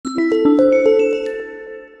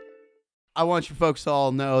I want you folks to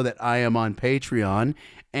all know that I am on Patreon.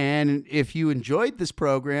 And if you enjoyed this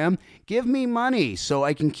program, give me money so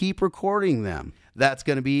I can keep recording them. That's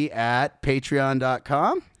going to be at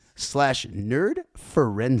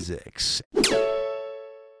patreon.com/nerdforensics.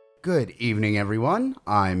 Good evening, everyone.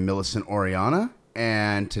 I'm Millicent Oriana.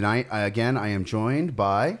 And tonight, I am joined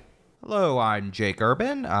by... Hello, I'm Jake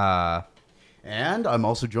Urban. And I'm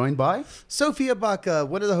also joined by... Sophia Baca,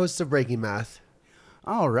 one of the hosts of Breaking Math.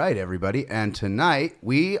 All right, everybody. And tonight,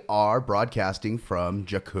 we are broadcasting from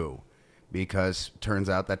Jakku. Because turns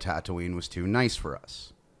out that Tatooine was too nice for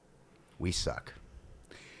us. We suck.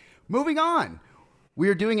 Moving on. We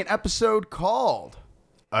are doing an episode called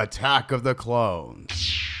Attack of the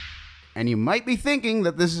Clones. And you might be thinking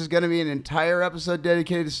that this is going to be an entire episode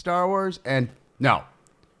dedicated to Star Wars. And no.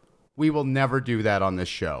 We will never do that on this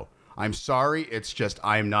show. I'm sorry, it's just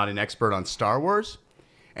I am not an expert on Star Wars.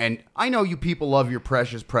 And I know you people love your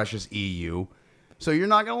precious, precious EU, so you're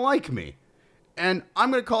not going to like me. And I'm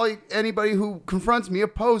going to call anybody who confronts me a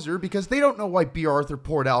poser because they don't know why B. Arthur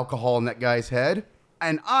poured alcohol in that guy's head.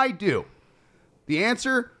 And I do. The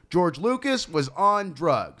answer, George Lucas was on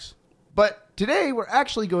drugs. But today we're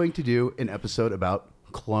actually going to do an episode about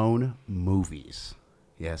clone movies.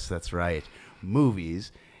 Yes, that's right.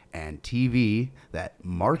 Movies and TV that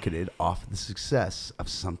marketed off the success of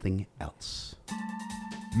something else.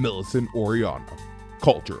 Millicent Oriana,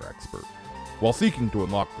 culture expert. While seeking to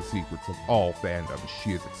unlock the secrets of all fandoms,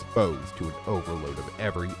 she is exposed to an overload of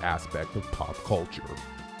every aspect of pop culture.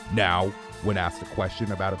 Now, when asked a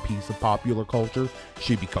question about a piece of popular culture,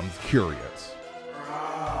 she becomes curious.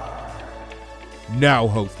 Now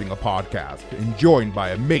hosting a podcast and joined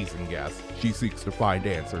by amazing guests, she seeks to find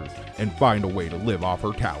answers and find a way to live off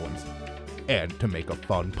her talents and to make a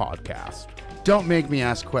fun podcast. Don't make me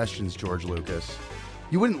ask questions, George Lucas.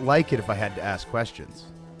 You wouldn't like it if I had to ask questions.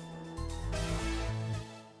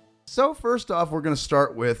 So first off, we're going to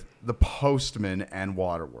start with The Postman and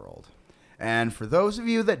Waterworld. And for those of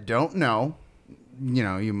you that don't know,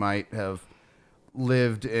 you might have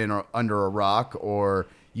lived under a rock, or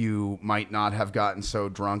you might not have gotten so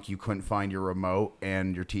drunk you couldn't find your remote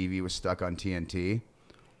and your TV was stuck on TNT.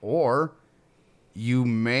 Or you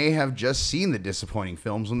may have just seen the disappointing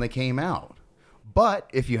films when they came out. But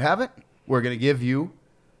if you haven't, we're going to give you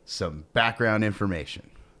some background information.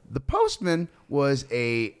 The Postman was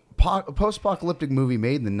a post-apocalyptic movie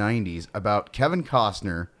made in the 90s about Kevin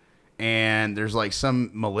Costner, and there's like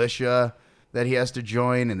some militia that he has to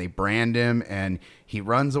join, and they brand him, and he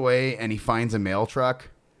runs away, and he finds a mail truck,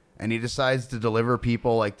 and he decides to deliver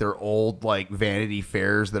people like their old like Vanity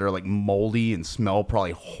Fairs that are like moldy and smell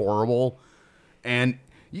probably horrible. And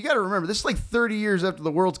you got to remember, this is like 30 years after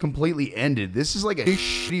the world's completely ended. This is like a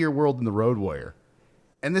shittier world than the Road Warrior.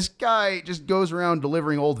 And this guy just goes around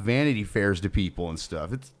delivering old Vanity Fairs to people and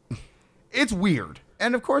stuff. It's weird.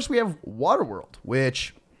 And of course we have Waterworld,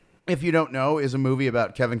 which, if you don't know, is a movie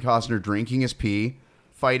about Kevin Costner drinking his pee,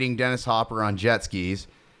 fighting Dennis Hopper on jet skis,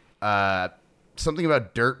 something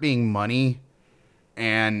about dirt being money,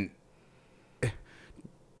 and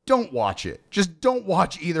don't watch it. Just don't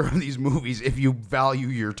watch either of these movies if you value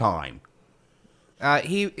your time.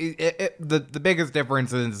 The biggest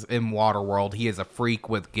difference is in Waterworld, he is a freak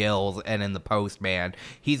with gills, and in The Postman,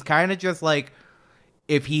 he's kind of just like,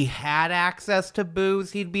 if he had access to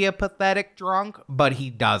booze, he'd be a pathetic drunk, but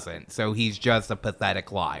he doesn't, so he's just a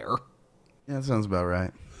pathetic liar. Yeah, that sounds about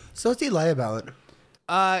right. So what's he lie about?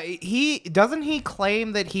 He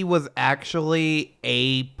claim that he was actually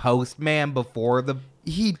a postman before the...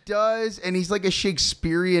 He does, and he's like a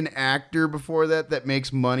Shakespearean actor before that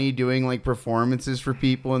makes money doing like performances for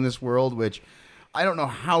people in this world, which I don't know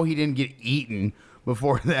how he didn't get eaten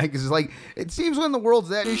before that, because it's like, it seems when the world's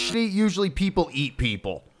that shitty, usually people eat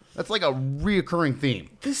people. That's like a reoccurring theme.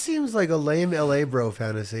 This seems like a lame LA bro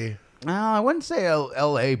fantasy. I wouldn't say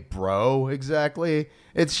LA bro exactly.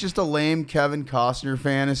 It's just a lame Kevin Costner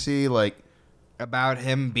fantasy, like about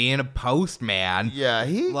him being a postman. Yeah,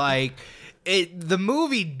 the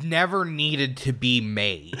movie never needed to be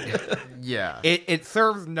made. Yeah. It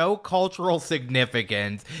serves no cultural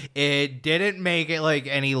significance. It didn't make it like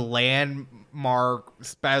any landmark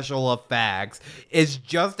special effects. It's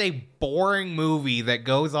just a boring movie that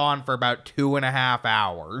goes on for about 2.5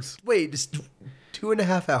 hours. Wait, just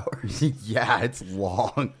 2.5 hours? Yeah, it's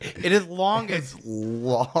long. It is long. It's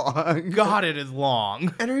long. God, it is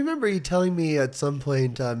long. And I remember you telling me at some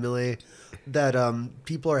point, Millie, that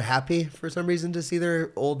people are happy for some reason to see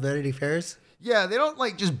their old Vanity Fairs. Yeah, they don't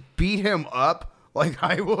like just beat him up like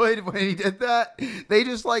I would when he did that. They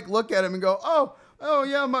just like look at him and go, oh, oh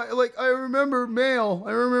yeah, I remember mail.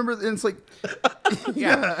 I remember, and it's like,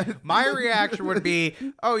 Yeah. My reaction would be,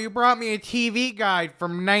 oh, you brought me a TV guide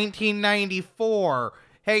from 1994.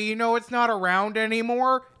 Hey, you know it's not around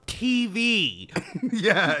anymore? TV.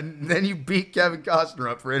 yeah. And then you beat Kevin Costner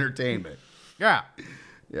up for entertainment. Yeah.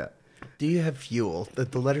 Yeah. Do you have fuel?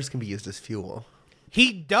 The letters can be used as fuel.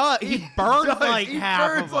 He does. He burns like he half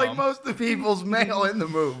burns of like them. most of the people's mail in the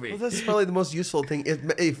movie. Well, that's probably the most useful thing.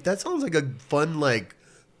 If that sounds like a fun like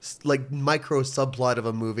micro subplot of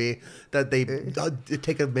a movie that they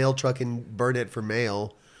take a mail truck and burn it for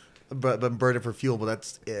mail, but burn it for fuel. But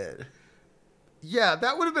that's it. Yeah,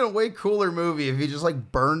 that would have been a way cooler movie if he just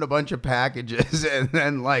like burned a bunch of packages and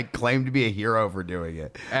then like claimed to be a hero for doing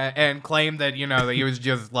it. And claimed that, that he was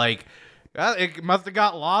just like, it must have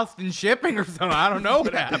got lost in shipping or something. I don't know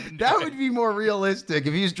what happened. That would be more realistic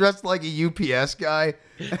if he's dressed like a UPS guy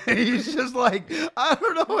and he's just like, I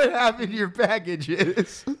don't know what happened to your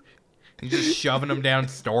packages. He's just shoving them down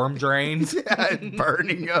storm drains. Yeah, and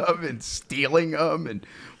burning them and stealing them. And,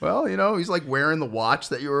 well, he's like wearing the watch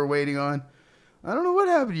that you were waiting on. I don't know what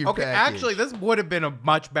happened to your Okay, package. actually, this would have been a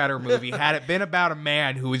much better movie had it been about a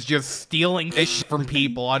man who was just stealing this shit from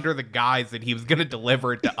people under the guise that he was going to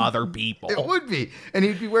deliver it to other people. It would be. And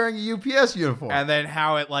he'd be wearing a UPS uniform. And then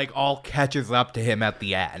how it, all catches up to him at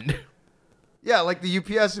the end. Yeah, like the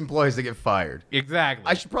UPS employees that get fired. Exactly.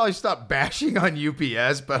 I should probably stop bashing on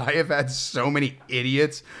UPS, but I have had so many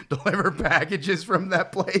idiots deliver packages from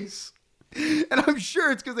that place. And I'm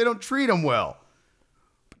sure it's because they don't treat them well.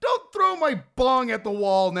 But don't throw my bong at the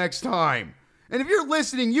wall next time. And if you're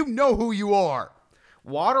listening, you know who you are.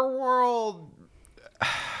 Waterworld...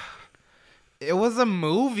 It was a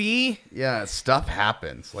movie. Yeah, stuff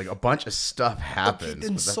happens. Like, a bunch of stuff happens. And but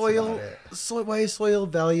that's soil, about it. why is soil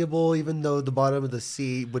valuable even though the bottom of the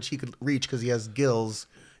sea, which he could reach because he has gills,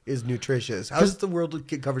 is nutritious? How does the world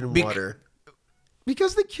get covered in water?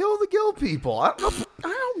 Because they kill the gill people. I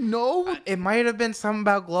don't know. It might have been something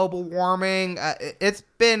about global warming. It's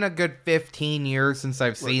been a good 15 years since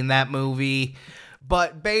I've seen that movie.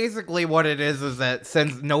 But basically what it is that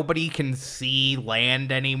since nobody can see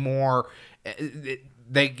land anymore,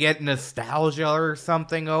 they get nostalgia or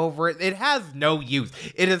something over it. It has no use.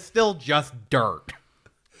 It is still just dirt.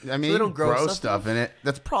 I mean, they don't grow stuff in it.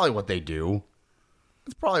 That's probably what they do.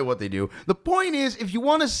 That's probably what they do. The point is, if you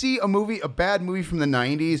want to see a bad movie from the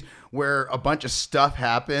 90s where a bunch of stuff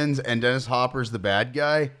happens and Dennis Hopper's the bad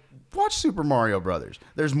guy, watch Super Mario Brothers.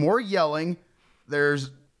 There's more yelling.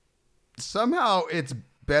 Somehow it's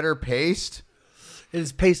better paced. It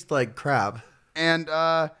is paced like crab. And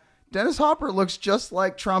Dennis Hopper looks just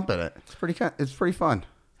like Trump in it. It's pretty fun.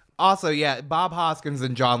 Also, yeah, Bob Hoskins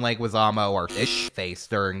and John Leguizamo are fish-faced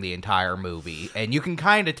during the entire movie, and you can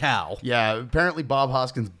kind of tell. Yeah, apparently Bob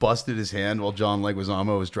Hoskins busted his hand while John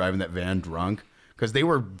Leguizamo was driving that van drunk because they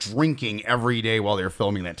were drinking every day while they were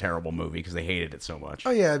filming that terrible movie because they hated it so much.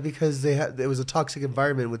 Oh yeah, because it was a toxic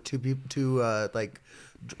environment with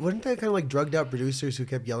wasn't that kind of like drugged out producers who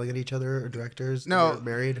kept yelling at each other or directors? No. They were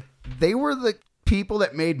married. They were the people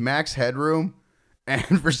that made Max Headroom,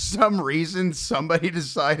 and for some reason somebody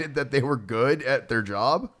decided that they were good at their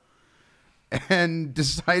job and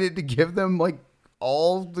decided to give them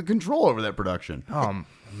all the control over that production.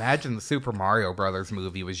 Imagine the Super Mario Brothers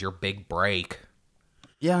movie was your big break.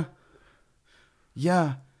 Yeah.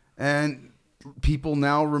 And people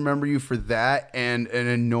now remember you for that and an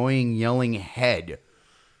annoying yelling head.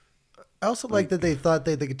 I also like that they thought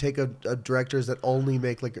they could take a directors that only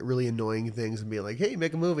make really annoying things and be like, hey,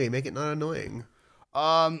 make a movie, make it not annoying.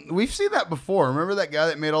 We've seen that before. Remember that guy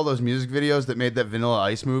that made all those music videos that made that Vanilla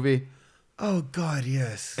Ice movie? Oh God,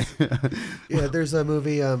 yes. Yeah, there's a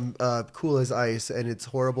movie, Cool as Ice, and it's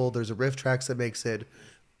horrible. There's a riff tracks that makes it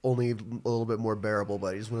only a little bit more bearable,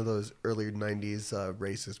 but it's one of those early '90s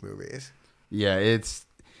racist movies. Yeah, it's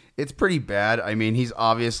pretty bad. I mean, he's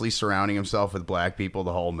obviously surrounding himself with black people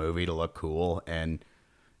the whole movie to look cool, and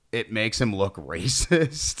it makes him look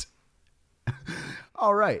racist.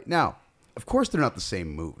 All right. Now, of course, they're not the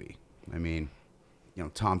same movie. I mean,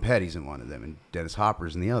 Tom Petty's in one of them, and Dennis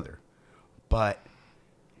Hopper's in the other. But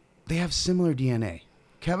they have similar DNA.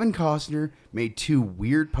 Kevin Costner made two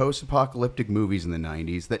weird post-apocalyptic movies in the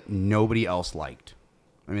 90s that nobody else liked.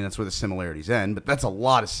 I mean, that's where the similarities end, but that's a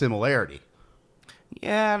lot of similarity.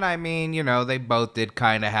 Yeah, and I mean, they both did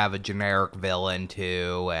kind of have a generic villain,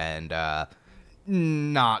 too, and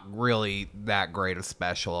not really that great of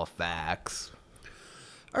special effects.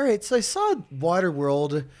 All right, so I saw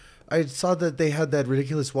Waterworld. I saw that they had that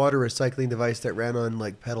ridiculous water recycling device that ran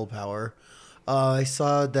on pedal power. I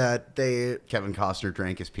saw that Kevin Costner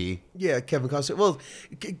drank his pee. Kevin Costner. Well,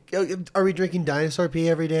 are we drinking dinosaur pee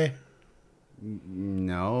every day?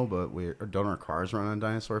 No, but don't our cars run on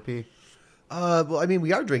dinosaur pee? Well, I mean,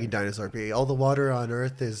 we are drinking dinosaur pee. All the water on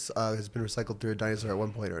Earth has been recycled through a dinosaur at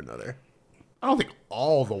one point or another. I don't think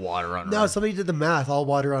all the water on No, Earth. somebody did the math. All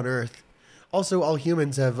water on Earth. Also, all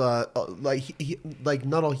humans have like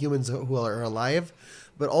not all humans who are alive,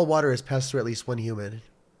 but all water has passed through at least one human.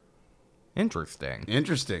 Interesting.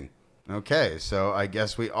 Interesting. Okay, so I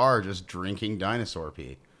guess we are just drinking dinosaur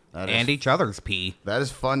pee. And each other's pee. That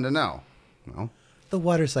is fun to know. Well, The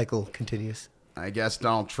water cycle continues. I guess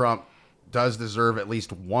Donald Trump does deserve at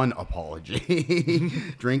least one apology.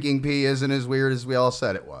 Drinking pee isn't as weird as we all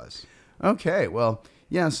said it was. Okay, well,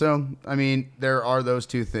 yeah, so, I mean, there are those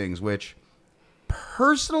two things, which,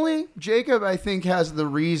 personally, Jacob, I think, has the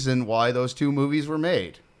reason why those two movies were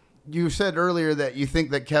made. You said earlier that you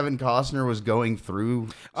think that Kevin Costner was going through...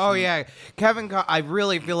 Oh, yeah. I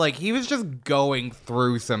really feel like he was just going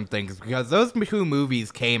through some things because those two movies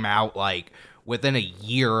came out, like, within a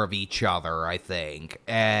year of each other, I think.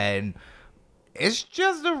 And it's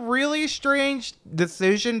just a really strange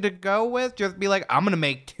decision to go with. Just be like, I'm going to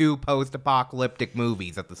make two post-apocalyptic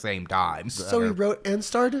movies at the same time. So he wrote and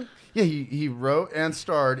starred? Yeah, he wrote and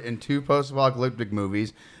starred in two post-apocalyptic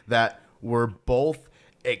movies that were both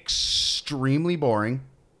extremely boring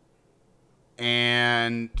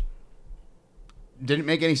and didn't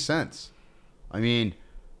make any sense. I mean...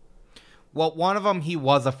 Well, one of them, he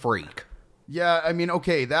was a freak. Yeah, I mean,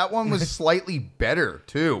 okay, that one was slightly better,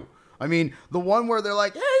 too. I mean, the one where they're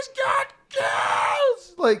like, he's got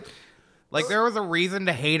gas! Like, there was a reason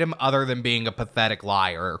to hate him other than being a pathetic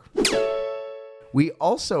liar. We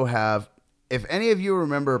also have, if any of you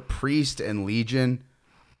remember Priest and Legion,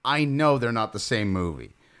 I know they're not the same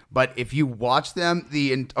movie. But if you watch them,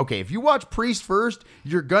 if you watch Priest first,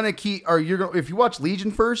 if you watch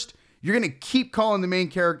Legion first, you're going to keep calling the main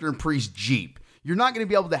character in Priest Jeep. You're not going to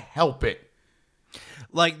be able to help it.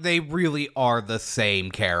 Like, they really are the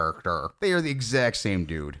same character. They are the exact same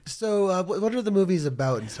dude. So what are the movies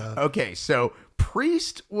about and stuff? Okay, so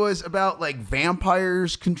Priest was about, like,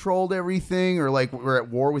 vampires controlled everything, or, like, we're at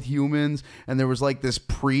war with humans, and there was, like, this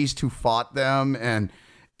priest who fought them, and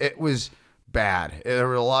it was bad. There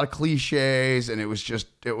were a lot of cliches, and it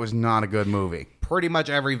was not a good movie. Pretty much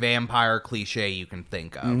every vampire cliche you can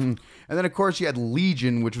think of. Mm-hmm. And then, of course, you had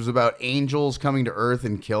Legion, which was about angels coming to Earth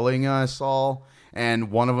and killing us all,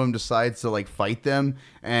 and one of them decides to, like, fight them,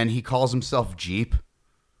 and he calls himself Jeep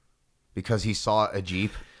because he saw a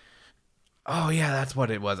Jeep. Oh, yeah, that's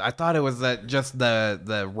what it was. I thought it was that just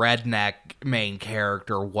the redneck main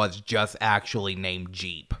character was just actually named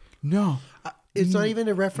Jeep. No. It's not even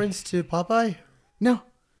a reference to Popeye? No.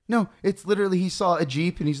 It's literally he saw a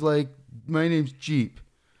Jeep and he's like, my name's Jeep.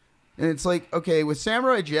 And it's like, okay, with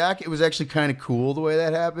Samurai Jack, it was actually kind of cool the way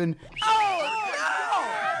that happened.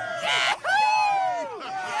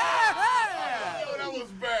 That was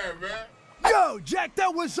bad, man. Yo, Jack,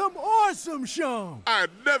 that was some awesome show. I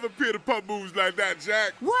never peer to pump moves like that,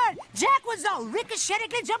 Jack. What? Jack was all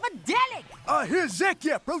ricochetically jumpadelic. Here's Zach,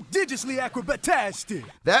 yeah, prodigiously acrobatastic.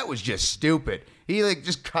 That was just stupid. He like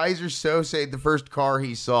just Kaiser Sose the first car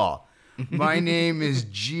he saw. My name is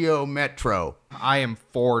Geo Metro. I am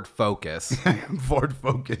Ford Focus. I am Ford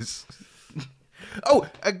Focus. Oh,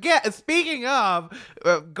 again, speaking of,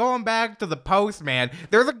 going back to the Postman,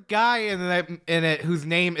 there's a guy in it whose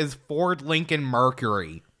name is Ford Lincoln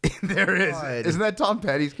Mercury. There is. God. Isn't that Tom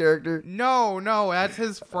Petty's character? No, that's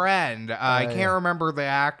his friend. I can't remember the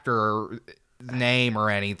actor's name or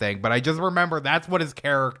anything, but I just remember that's what his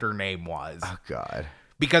character name was. Oh, God.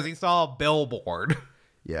 Because he saw a billboard.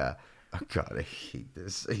 Yeah. Oh, God, I hate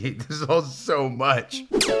this. I hate this all so much.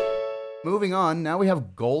 Moving on, now we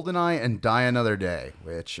have GoldenEye and Die Another Day,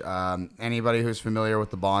 which anybody who's familiar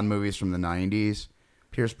with the Bond movies from the 90s,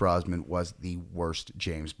 Pierce Brosnan was the worst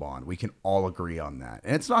James Bond. We can all agree on that.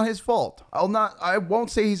 And it's not his fault. I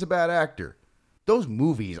won't say he's a bad actor. Those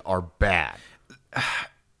movies are bad.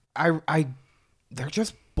 They're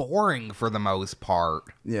just boring for the most part.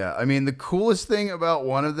 Yeah, I mean, the coolest thing about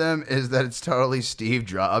one of them is that it's totally Steve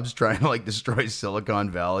Jobs trying to, like, destroy Silicon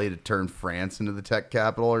Valley to turn France into the tech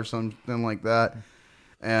capital or something like that.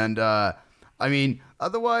 And, I mean,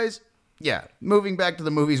 otherwise, yeah, moving back to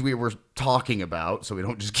the movies we were talking about, so we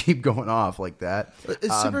don't just keep going off like that.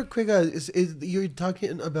 Super quick, you're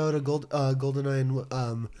talking about a GoldenEye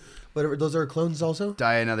and whatever, those are clones also?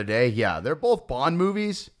 Die Another Day, yeah, they're both Bond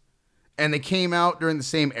movies. And they came out during the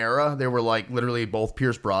same era. They were like literally both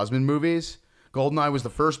Pierce Brosnan movies. GoldenEye was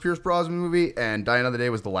the first Pierce Brosnan movie, and Die Another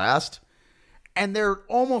Day was the last. and they're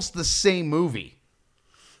almost the same movie.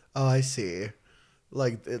 Oh, I see.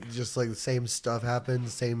 Like just like the same stuff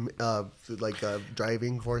happens, same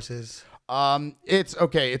driving forces. It's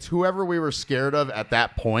okay. It's whoever we were scared of at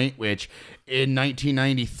that point, which in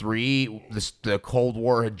 1993, the Cold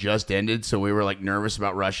War had just ended, so we were like nervous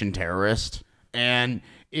about Russian terrorists. And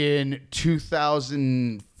in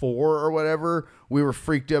 2004 or whatever, we were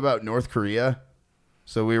freaked out about North Korea.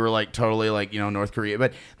 So we were like totally like, North Korea.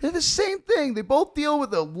 But they're the same thing. They both deal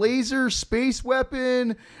with a laser space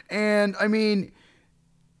weapon. And I mean,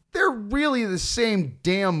 they're really the same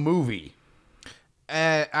damn movie.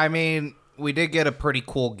 I mean, we did get a pretty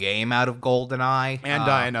cool game out of GoldenEye. And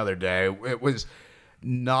Die Another Day. It was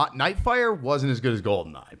not... Nightfire wasn't as good as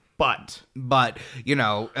GoldenEye. But,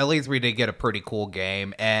 at least we did get a pretty cool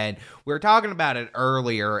game. And we were talking about it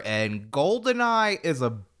earlier. And GoldenEye is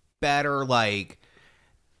a better,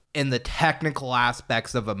 in the technical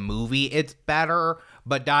aspects of a movie, it's better.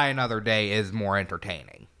 But Die Another Day is more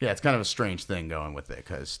entertaining. Yeah, it's kind of a strange thing going with it,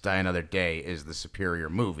 because Die Another Day is the superior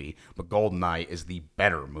movie, but GoldenEye is the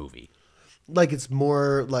better movie. Like it's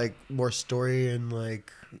more story and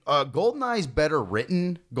GoldenEye's better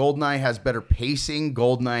written. GoldenEye has better pacing.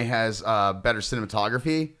 GoldenEye has better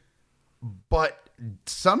cinematography. But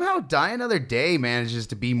somehow Die Another Day manages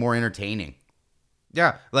to be more entertaining.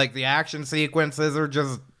 Yeah, the action sequences are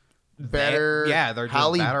just better. They're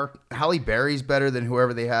just better. Halle Berry's better than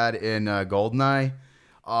whoever they had in GoldenEye.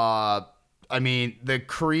 I mean, the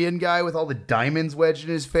Korean guy with all the diamonds wedged in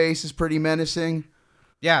his face is pretty menacing.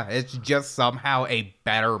 Yeah, it's just somehow a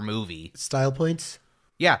better movie. Style points?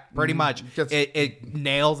 Yeah, pretty much. It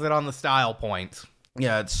nails it on the style points.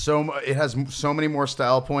 Yeah, it has so many more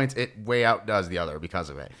style points. It way outdoes the other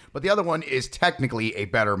because of it. But the other one is technically a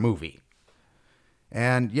better movie.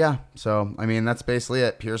 And yeah, so I mean that's basically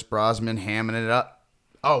it. Pierce Brosnan hamming it up.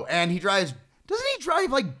 Oh, and doesn't he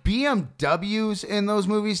drive like BMWs in those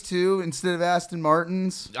movies too instead of Aston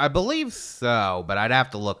Martins? I believe so, but I'd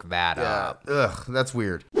have to look that up. Ugh, that's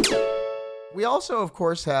weird. We also, of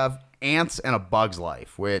course, have Ants and A Bug's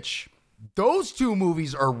Life, which those two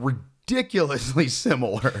movies are ridiculously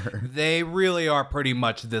similar. They really are pretty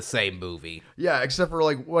much the same movie. Yeah, except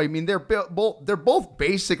for they're both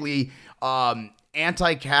basically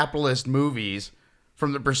anti-capitalist movies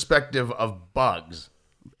from the perspective of bugs.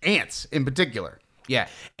 Ants in particular. Yeah,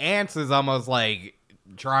 Ants is almost like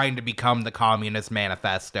trying to become the Communist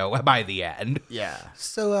Manifesto by the end. Yeah.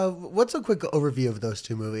 So what's a quick overview of those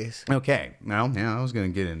two movies? Okay. Well, yeah, I was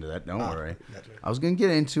going to get into that. Don't worry. Gotcha. I was going to get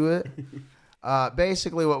into it.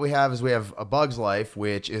 Basically, what we have A Bug's Life,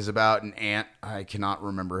 which is about an ant. I cannot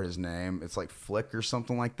remember his name. It's like Flick or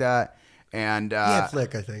something like that. And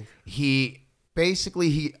Flick, I think.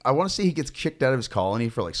 I want to say he gets kicked out of his colony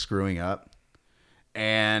for like screwing up.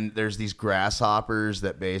 And there's these grasshoppers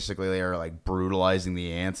that basically they are like brutalizing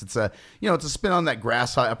the ants. It's a spin on that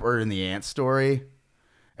grasshopper in the ant story.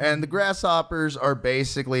 And the grasshoppers are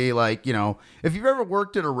basically like, if you've ever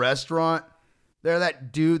worked at a restaurant, they're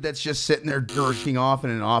that dude that's just sitting there jerking off in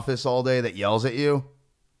an office all day that yells at you.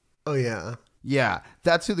 Oh, yeah. Yeah,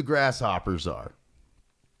 that's who the grasshoppers are.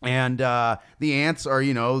 And the ants are,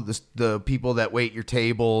 the people that wait your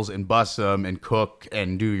tables and bus them and cook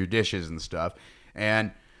and do your dishes and stuff.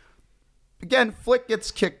 And again, Flick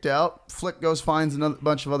gets kicked out. Flick goes, finds a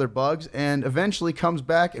bunch of other bugs, and eventually comes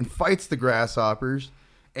back and fights the grasshoppers.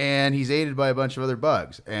 And he's aided by a bunch of other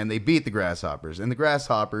bugs. And they beat the grasshoppers. And the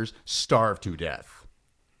grasshoppers starve to death.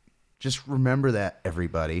 Just remember that,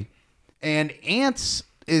 everybody. And Ants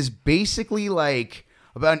is basically like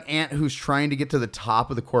about an ant who's trying to get to the top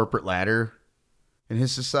of the corporate ladder in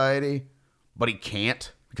his society, but he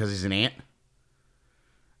can't because he's an ant.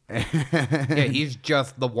 Yeah, he's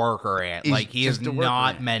just the worker ant. He is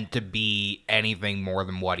not meant to be anything more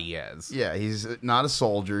than what he is. Yeah, he's not a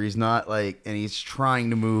soldier. He's not and he's trying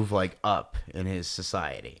to move up in his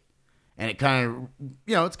society. And it kind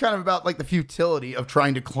of, it's kind of about the futility of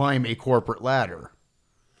trying to climb a corporate ladder.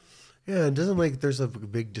 Yeah, and doesn't there's a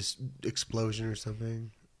big explosion or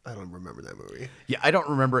something? I don't remember that movie. Yeah, I don't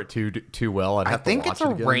remember it too well. I think it's a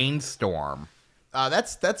rainstorm.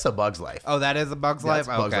 That's A Bug's Life. Oh, that is A Bug's Life?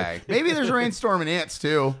 Bug's okay. Life. Maybe there's a rainstorm in Ants,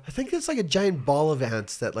 too. I think it's like a giant ball of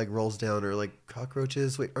ants that rolls down, or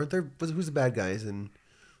cockroaches. Wait, aren't there... Who's the bad guys in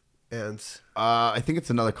Ants? I think it's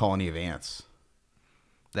another colony of ants.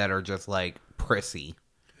 That are just, prissy.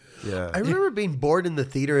 Yeah. I remember being bored in the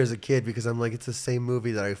theater as a kid because I'm it's the same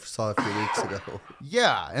movie that I saw a few weeks ago.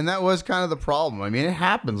 Yeah, and that was kind of the problem. I mean, it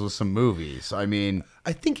happens with some movies. I mean...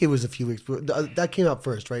 I think it was a few weeks... That came out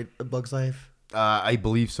first, right? A Bug's Life? I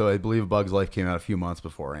believe so. I believe A Bug's Life came out a few months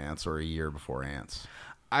before Ants or a year before Ants.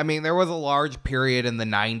 I mean, there was a large period in the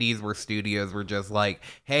 90s where studios were just like,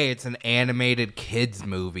 hey, it's an animated kids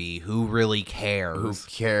movie. Who really cares? Who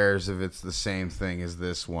cares if it's the same thing as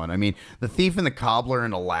this one? I mean, The Thief and the Cobbler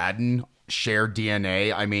and Aladdin share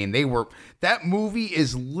DNA. I mean, that movie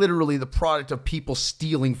is literally the product of people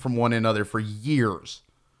stealing from one another for years.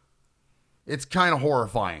 It's kind of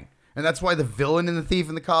horrifying. And that's why the villain in The Thief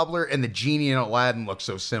and the Cobbler and the genie in Aladdin look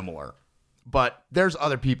so similar. But there's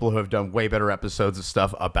other people who have done way better episodes of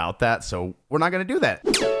stuff about that, so we're not going to do that.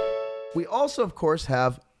 We also, of course,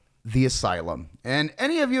 have The Asylum. And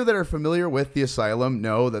any of you that are familiar with The Asylum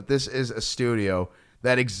know that this is a studio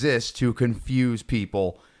that exists to confuse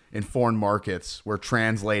people in foreign markets where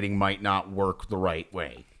translating might not work the right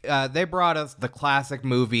way. They brought us the classic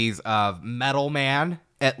movies of Metal Man,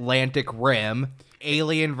 Atlantic Rim,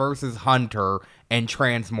 Alien vs. Hunter, and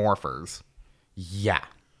Transmorphers. Yeah.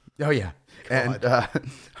 Oh, yeah. And,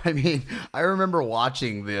 I mean, I remember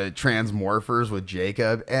watching the Transmorphers with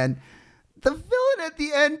Jacob, and the villain at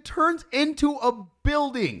the end turns into a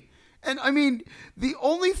building. And, I mean, the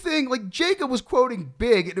only thing, like, Jacob was quoting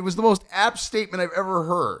Big, and it was the most apt statement I've ever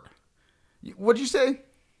heard. What'd you say?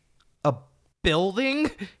 A building?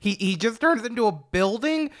 He just turns into a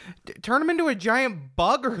building? Turn him into a giant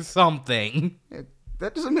bug or something.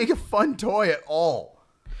 That doesn't make a fun toy at all.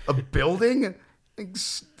 A building?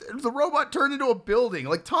 The robot turned into a building.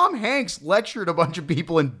 Like, Tom Hanks lectured a bunch of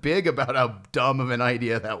people in Big about how dumb of an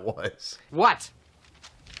idea that was. What?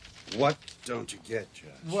 What don't you get, Judge?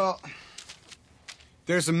 Well,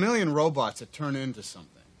 there's a million robots that turn into something.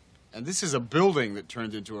 And this is a building that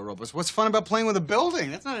turned into a robot. So what's fun about playing with a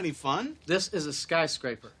building? That's not any fun. This is a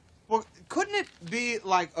skyscraper. Well, couldn't it be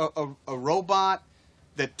like a robot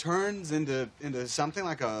that turns into something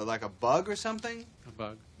like a bug or something? A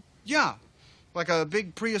bug? Yeah. Like a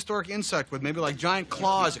big prehistoric insect with maybe like giant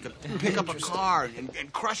claws that could pick up a car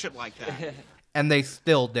and crush it like that. And they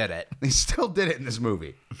still did it. They still did it in this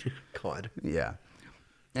movie. God. Yeah.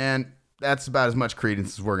 And that's about as much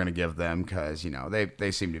credence as we're going to give them because, you know,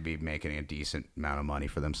 they seem to be making a decent amount of money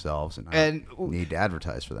for themselves and I don't need to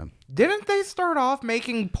advertise for them. Didn't they start off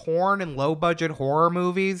making porn and low-budget horror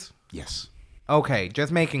movies? Yes. Okay,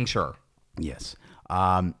 just making sure. Yes.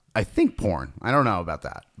 I think porn. I don't know about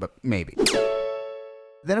that, but maybe.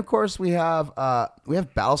 Then, of course, we have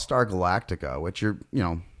Battlestar Galactica, which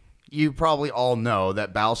you probably all know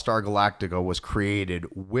that Battlestar Galactica was created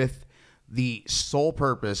with the sole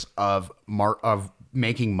purpose of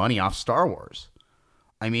making money off Star Wars.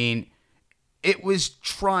 I mean, it was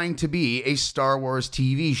trying to be a Star Wars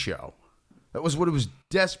TV show. That was what it was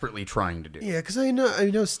desperately trying to do. Yeah, because I know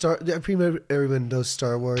pretty much everyone knows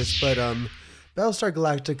Star Wars, but Battlestar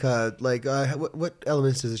Galactica, like, what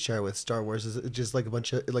elements does it share with Star Wars? Is it just like a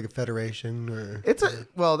bunch of like a Federation, or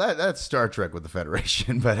that's Star Trek with the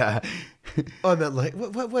Federation, but I meant like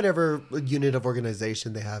whatever unit of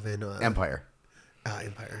organization they have in Empire.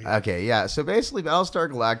 Empire. Yeah. Okay, yeah. So basically, Battlestar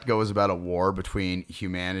Galactica was about a war between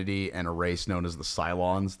humanity and a race known as the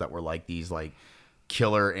Cylons that were like these like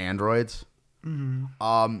killer androids.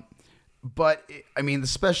 Mm-hmm. But I mean, the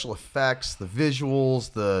special effects, the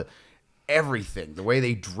visuals, the everything, the way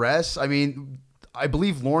they dress. I mean, I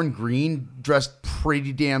believe Lorne Green dressed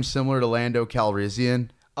pretty damn similar to Lando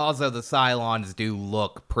Calrissian. Also, the Cylons do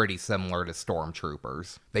look pretty similar to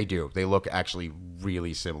Stormtroopers. They do. They look actually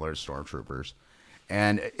really similar to Stormtroopers.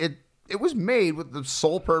 And it was made with the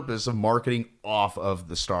sole purpose of marketing off of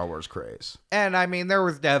the Star Wars craze. And I mean, there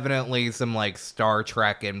was definitely some like Star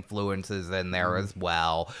Trek influences in there as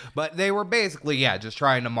well. But they were basically, just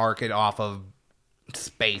trying to market off of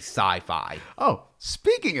space sci-fi. Oh,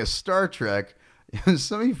 speaking of Star Trek,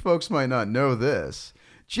 some of you folks might not know this.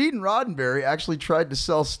 Gene Roddenberry actually tried to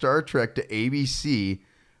sell Star Trek to ABC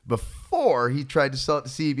before he tried to sell it to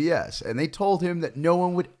CBS. And they told him that no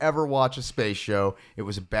one would ever watch a space show. It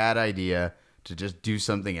was a bad idea to just do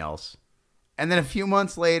something else. And then a few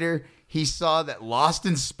months later, he saw that Lost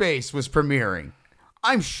in Space was premiering.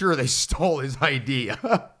 I'm sure they stole his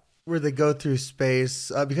idea. Where they go through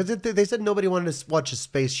space, because they said nobody wanted to watch a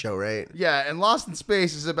space show, right? Yeah, and Lost in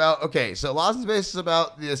Space is about, Lost in Space is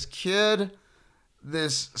about this kid,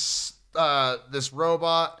 this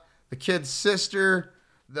robot, the kid's sister,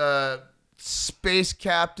 the space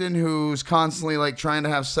captain who's constantly like trying to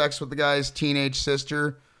have sex with the guy's teenage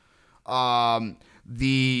sister,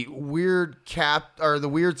 the weird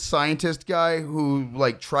scientist guy who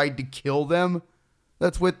like tried to kill them,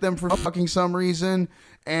 that's with them for fucking some reason,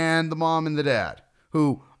 and the mom and the dad,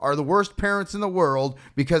 who are the worst parents in the world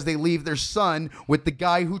because they leave their son with the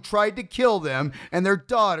guy who tried to kill them and their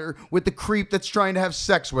daughter with the creep that's trying to have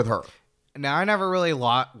sex with her. Now, I never really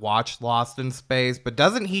watched Lost in Space, but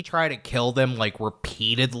doesn't he try to kill them, like,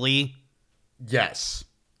 repeatedly? Yes.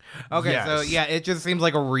 Okay, Yes. so, yeah, it just seems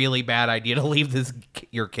like a really bad idea to leave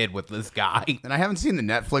your kid with this guy. And I haven't seen the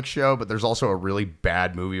Netflix show, but there's also a really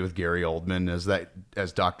bad movie with Gary Oldman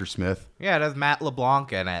as Dr. Smith. Yeah, it has Matt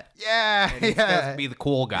LeBlanc in it. Yeah, And he's supposed to be the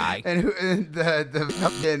cool guy. And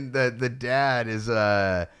the dad is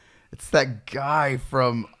it's that guy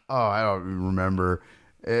from I don't remember.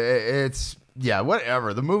 It's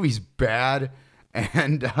whatever. The movie's bad,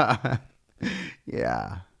 and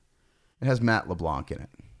yeah, it has Matt LeBlanc in it.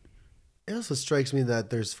 It also strikes me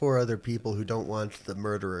that there's 4 other people who don't want the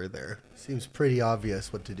murderer there. Seems pretty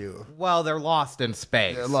obvious what to do. Well, they're lost in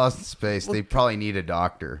space. They're lost in space. They probably need a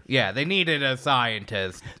doctor. Yeah, they needed a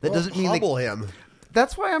scientist. That doesn't mean hobble him.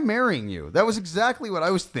 That's why I'm marrying you. That was exactly what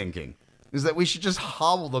I was thinking. Is that we should just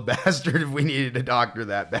hobble the bastard if we needed a doctor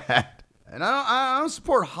that bad. And I don't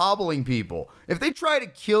support hobbling people. If they try to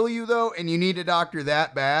kill you, though, and you need a doctor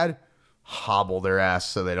that bad, hobble their ass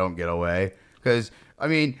so they don't get away. Because, I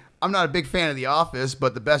mean, I'm not a big fan of The Office,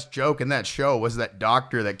 but the best joke in that show was that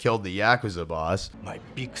doctor that killed the Yakuza boss. My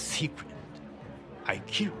big secret. I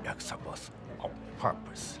killed Yakuza boss on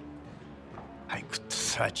purpose. I could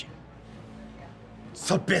search him.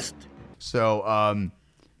 The best. So,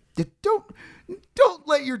 don't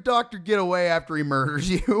let your doctor get away after he murders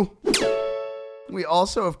you. We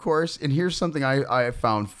also, of course, and here's something I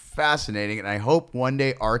found fascinating, and I hope one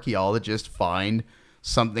day archaeologists find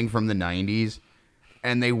something from the 90s,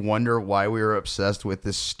 and they wonder why we were obsessed with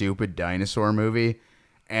this stupid dinosaur movie,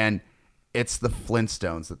 and it's the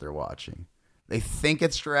Flintstones that they're watching. They think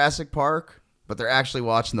it's Jurassic Park, but they're actually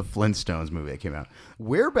watching the Flintstones movie that came out.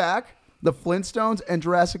 We're back. The Flintstones and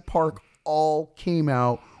Jurassic Park all came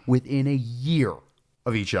out within a year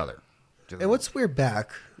of each other. And what's We're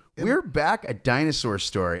Back? We're Back, a dinosaur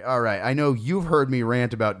story. All right, I know you've heard me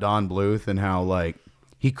rant about Don Bluth and how, like,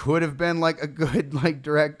 he could have been, like, a good, like,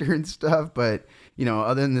 director and stuff, but, you know,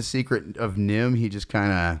 other than The Secret of Nim, he just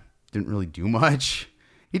kind of didn't really do much.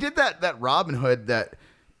 He did that Robin Hood that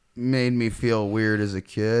made me feel weird as a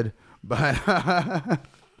kid, but...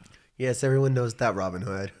 Yes, everyone knows that Robin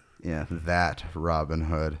Hood. Yeah, that Robin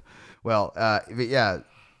Hood. Well, but yeah,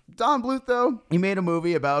 Don Bluth, though, he made a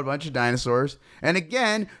movie about a bunch of dinosaurs. And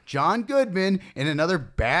again, John Goodman in another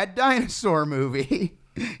bad dinosaur movie.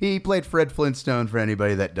 He played Fred Flintstone, for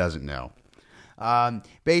anybody that doesn't know.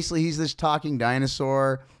 Basically, he's this talking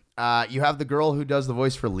dinosaur. You have the girl who does the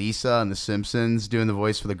voice for Lisa on The Simpsons doing the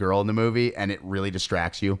voice for the girl in the movie, and it really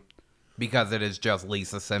distracts you. Because it is just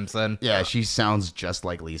Lisa Simpson. Yeah, she sounds just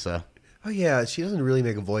like Lisa. Oh, yeah, she doesn't really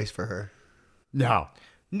make a voice for her. No.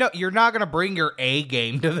 No, you're not going to bring your A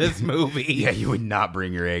game to this movie. Yeah, you would not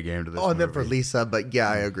bring your A game to this movie. I meant for Lisa, but yeah,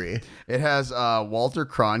 I agree. It has Walter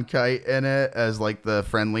Cronkite in it as, like, the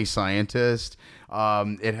friendly scientist.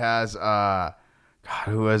 It has,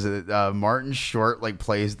 who was it? Martin Short, like,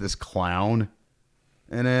 plays this clown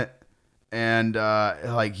in it. And,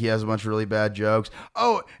 like, he has a bunch of really bad jokes.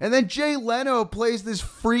 Oh, and then Jay Leno plays this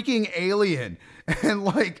freaking alien. And,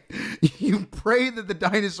 like, you pray that the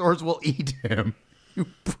dinosaurs will eat him. You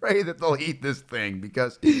pray that they'll eat this thing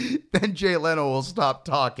because then Jay Leno will stop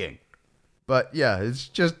talking. But, yeah, it's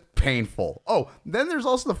just painful. Oh, then there's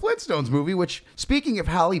also the Flintstones movie, which, speaking of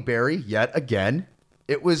Halle Berry, yet again,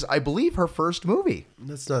 it was, I believe, her first movie.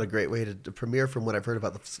 That's not a great way to premiere from what I've heard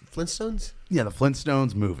about the Flintstones. Yeah, the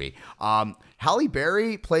Flintstones movie. Halle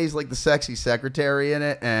Berry plays, like, the sexy secretary in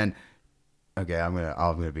it, and... Okay, I'm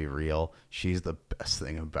gonna be real. She's the best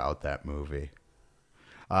thing about that movie.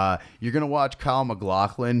 You're gonna watch Kyle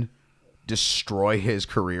MacLachlan destroy his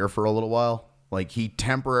career for a little while. Like, he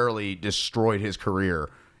temporarily destroyed his career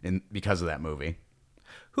because of that movie.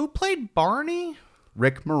 Who played Barney?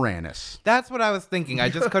 Rick Moranis. That's what I was thinking. I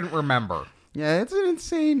just couldn't remember. Yeah, it's an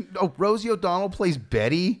insane. Oh, Rosie O'Donnell plays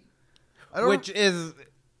Betty, which is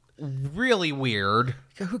really weird.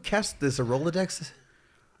 Who cast this? A Rolodex?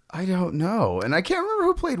 I don't know. And I can't remember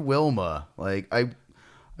who played Wilma. Like, I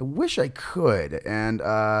wish I could. And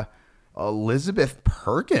Elizabeth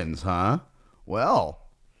Perkins, huh? Well,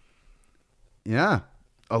 yeah.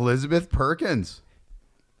 Elizabeth Perkins.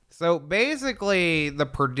 So basically, the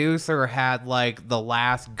producer had, like, the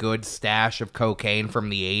last good stash of cocaine from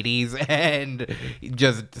the 80s and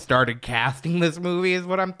just started casting this movie, is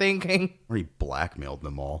what I'm thinking. Or he blackmailed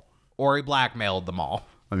them all.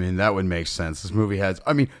 I mean, that would make sense. This movie has...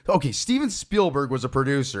 I mean, okay, Steven Spielberg was a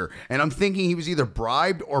producer, and I'm thinking he was either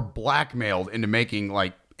bribed or blackmailed into making,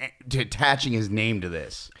 like, attaching his name to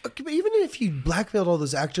this. Okay, but even if you blackmailed all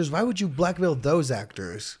those actors, why would you blackmail those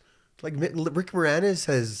actors? Like, Rick Moranis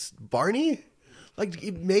has Barney?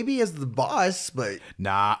 Like maybe as the boss, but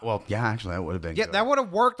Nah, well, yeah, actually, that would have been Yeah, good. that would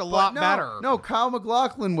have worked a lot better. No, Kyle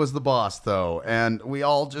MacLachlan was the boss though, and we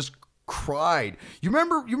all just cried. You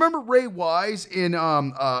remember Ray Wise in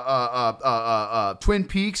Twin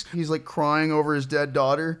Peaks? He's like crying over his dead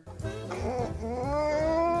daughter.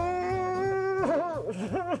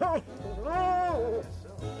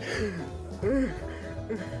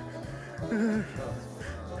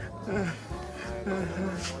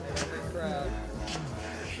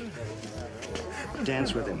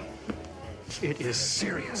 Dance with him. It is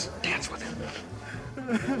serious. Dance with him.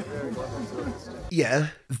 yeah.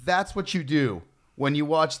 That's what you do when you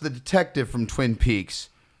watch the detective from Twin Peaks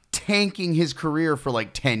tanking his career for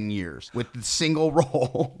like 10 years with the single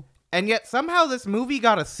role. And yet somehow this movie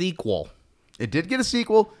got a sequel. It did get a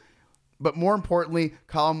sequel, but more importantly,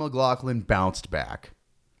 Kyle MacLachlan bounced back.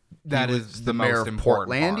 That He is was the mayor most of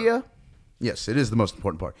important Portlandia. part. Yes, it is the most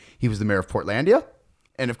important part. He was the mayor of Portlandia.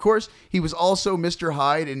 And of course, he was also Mr.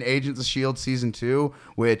 Hyde in Agents of S.H.I.E.L.D. Season 2,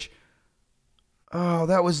 which, oh,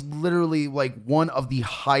 that was literally like one of the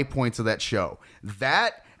high points of that show.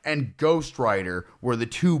 That and Ghost Rider were the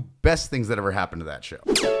two best things that ever happened to that show.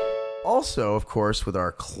 Also, of course, with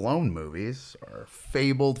our clone movies, our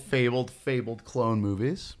fabled clone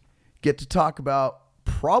movies, get to talk about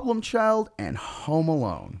Problem Child and Home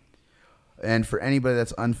Alone. And for anybody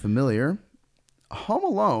that's unfamiliar, Home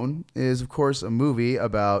Alone is, of course, a movie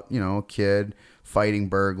about, a kid fighting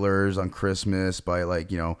burglars on Christmas by,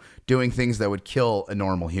 doing things that would kill a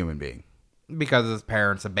normal human being. Because his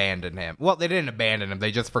parents abandoned him. Well, they didn't abandon him.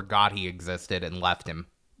 They just forgot he existed and left him.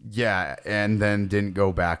 Yeah, and then didn't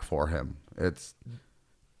go back for him. It's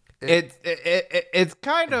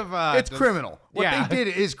kind of it's criminal. What they did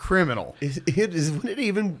is criminal. Would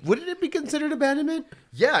it be considered abandonment?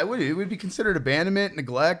 Yeah, it would be considered abandonment,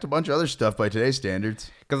 neglect, a bunch of other stuff by today's standards.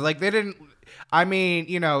 Because they didn't. I mean,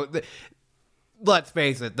 let's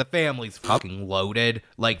face it, the family's fucking loaded.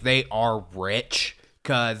 Like, they are rich.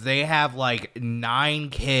 Because they have 9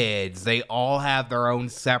 kids. They all have their own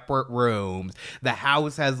separate rooms. The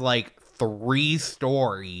house has 3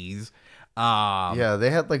 stories. Yeah, they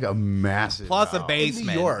had a massive plus house. a basement.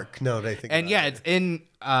 In New York. No, they think. And yeah, it's in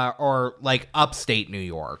upstate New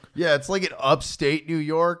York. Yeah, it's in upstate New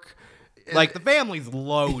York. The family's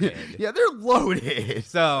loaded. Yeah, they're loaded.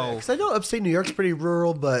 So, because I know upstate New York's pretty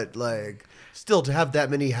rural, but still to have that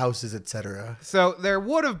many houses, etc. So there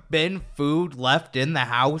would have been food left in the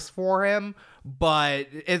house for him, but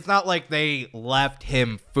it's not like they left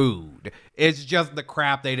him food. It's just the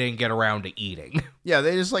crap they didn't get around to eating. Yeah,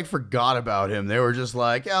 they just forgot about him. They were just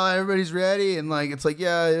yeah, everybody's ready, and it's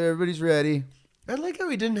yeah, everybody's ready. I like how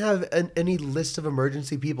he didn't have any list of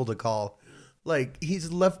emergency people to call.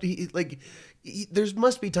 He's left. There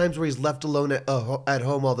must be times where he's left alone at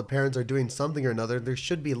home while the parents are doing something or another. There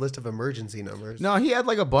should be a list of emergency numbers. No, he had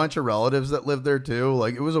a bunch of relatives that lived there too.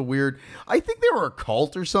 It was a weird. I think they were a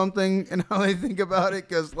cult or something, and how they think about it,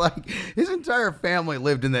 because his entire family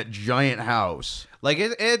lived in that giant house.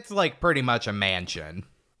 It's pretty much a mansion.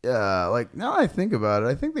 Yeah, now I think about it,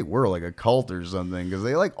 I think they were a cult or something, because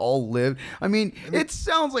they all lived. I mean, it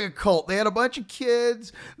sounds like a cult. They had a bunch of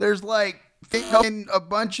kids. There's a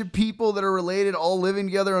bunch of people that are related all living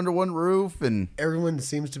together under one roof, and everyone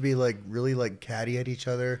seems to be really catty at each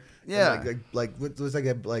other. Yeah, and what was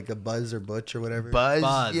a Buzz or Butch or whatever.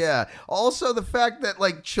 Buzz. Yeah. Also, the fact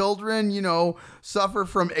that children suffer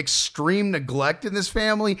from extreme neglect in this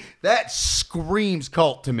family, that screams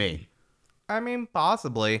cult to me. I mean,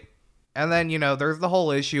 possibly. And then there's the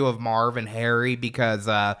whole issue of Marv and Harry, because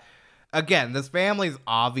again, this family's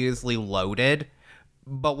obviously loaded.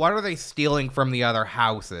 But what are they stealing from the other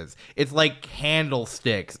houses? It's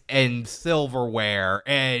candlesticks and silverware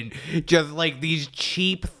and just these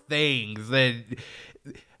cheap things. That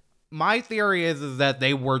my theory is that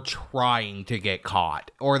they were trying to get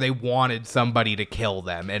caught, or they wanted somebody to kill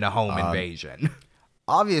them in a home invasion.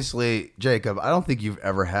 Obviously, Jacob, I don't think you've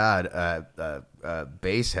ever had a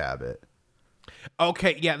base habit.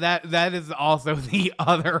 Okay, yeah, that is also the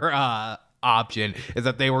other option, is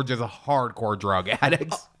that they were just hardcore drug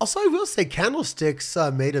addicts. Also, I will say candlesticks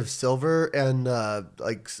made of silver and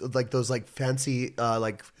those fancy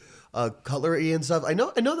cutlery and stuff. I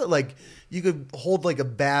know that you could hold a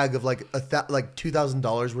bag of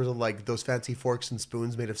 $2,000 worth of those fancy forks and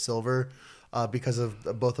spoons made of silver because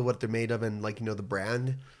of both of what they're made of and the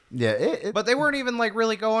brand. Yeah, but they weren't even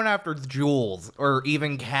really going after jewels or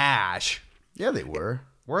even cash. Yeah, they were.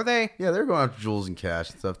 Were they? Yeah, they're going after jewels and cash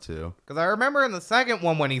and stuff too. Because I remember in the second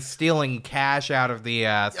one when he's stealing cash out of the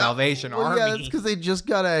Salvation Army. Yeah, that's because they just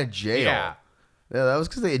got out of jail. Yeah, that was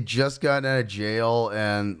because they had just gotten out of jail,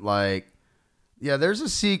 and Yeah, there's a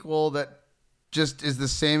sequel that just is the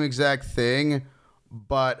same exact thing,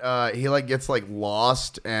 but he like gets like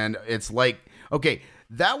lost, and it's like, okay,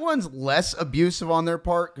 that one's less abusive on their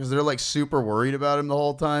part because they're like super worried about him the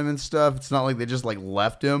whole time and stuff. It's not like they just like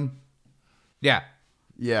left him. Yeah.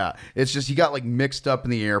 Yeah, it's just he got like mixed up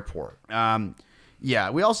in the airport. Yeah,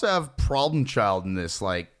 we also have Problem Child in this,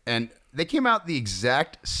 like, and they came out the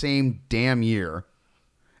exact same damn year,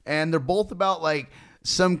 and they're both about like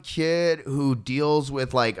some kid who deals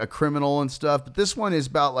with like a criminal and stuff. But this one is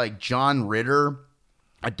about like John Ritter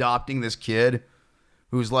adopting this kid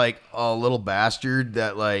who's like a little bastard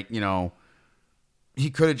that, like, you know, he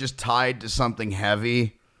could have just tied to something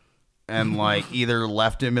heavy and like either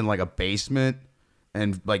left him in like a basement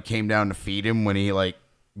and like came down to feed him when he like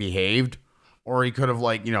behaved, or he could have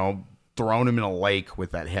like, you know, thrown him in a lake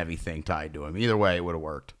with that heavy thing tied to him. Either way, it would have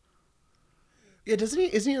worked. Yeah,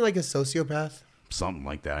 isn't he like a sociopath? Something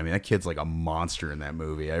like that. I mean, that kid's like a monster in that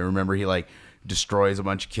movie. I remember he like destroys a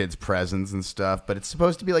bunch of kids' presents and stuff, but it's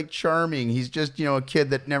supposed to be like charming. He's just, you know, a kid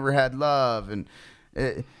that never had love. And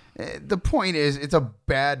the point is, it's a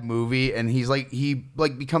bad movie, and he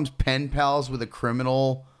becomes pen pals with a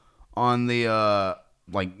criminal on the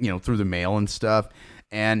like, you know, through the mail and stuff.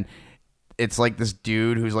 And it's like this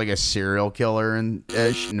dude who's like a serial killer and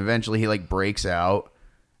ish, and eventually he like breaks out.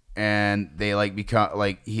 And they like become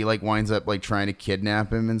like, he like winds up like trying to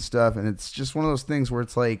kidnap him and stuff. And it's just one of those things where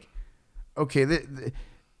it's like, okay,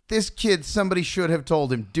 this kid, somebody should have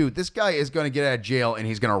told him, dude, this guy is going to get out of jail and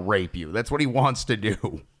he's going to rape you. That's what he wants to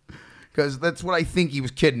do. Because that's what I think he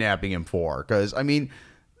was kidnapping him for. Because, I mean,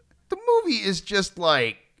 the movie is just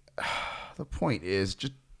like, the point is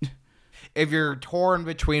just, if you're torn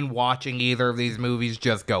between watching either of these movies,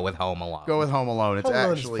 just go with Home Alone. Go with Home Alone. It's Home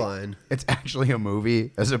Alone's actually fine. It's actually a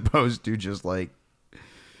movie as opposed to just like,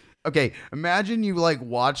 okay, imagine you like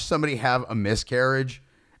watch somebody have a miscarriage,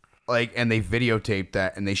 like, and they videotaped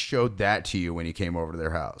that and they showed that to you when you came over to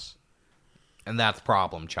their house. And that's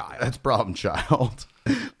Problem Child. That's Problem Child.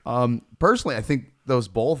 Personally, I think those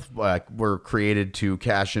both were created to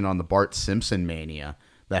cash in on the Bart Simpson mania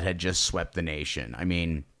that had just swept the nation. I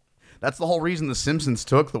mean, that's the whole reason The Simpsons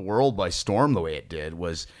took the world by storm the way it did,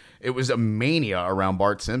 was it was a mania around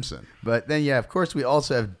Bart Simpson. But then, yeah, of course, we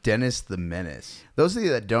also have Dennis the Menace. Those of you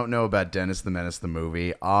that don't know about Dennis the Menace, the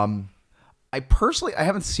movie, I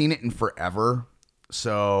haven't seen it in forever,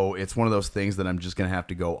 so it's one of those things that I'm just going to have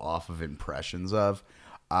to go off of impressions of.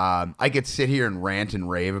 I could sit here and rant and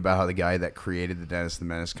rave about how the guy that created the Dennis the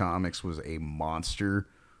Menace comics was a monster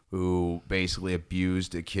who basically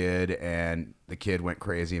abused a kid, and the kid went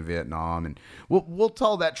crazy in Vietnam. And we'll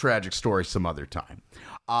tell that tragic story some other time.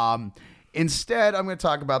 Instead, I'm going to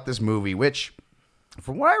talk about this movie, which,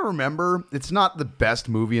 from what I remember, it's not the best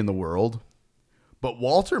movie in the world. But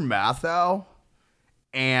Walter Matthau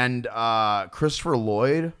and Christopher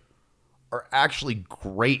Lloyd are actually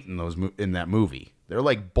great in that movie. They're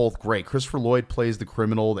like both great. Christopher Lloyd plays the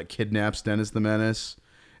criminal that kidnaps Dennis the Menace,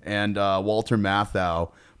 and Walter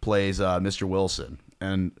Matthau plays Mr. Wilson.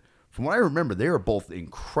 And from what I remember, they were both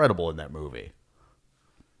incredible in that movie.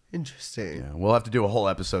 Interesting. Yeah, we'll have to do a whole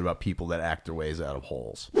episode about people that act their ways out of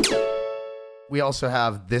holes. We also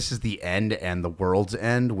have This Is the End and The World's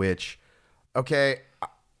End, which, okay,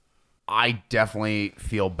 I definitely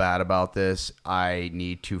feel bad about this. I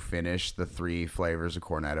need to finish the 3 Flavors of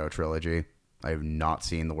Cornetto trilogy. I have not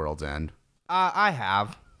seen The World's End. I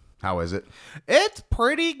have. How is it? It's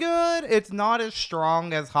pretty good. It's not as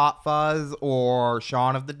strong as Hot Fuzz or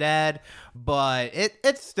Shaun of the Dead, but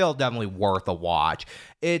it's still definitely worth a watch.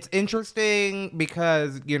 It's interesting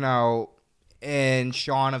because, you know, in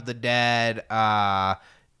Shaun of the Dead,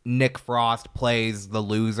 Nick Frost plays the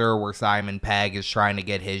loser where Simon Pegg is trying to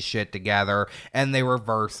get his shit together, and they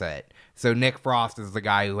reverse it. So Nick Frost is the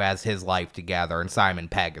guy who has his life together, and Simon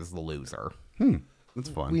Pegg is the loser. That's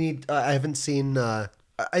fun. We need. I haven't seen.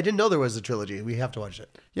 I didn't know there was a trilogy. We have to watch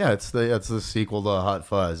it. Yeah, it's the sequel to Hot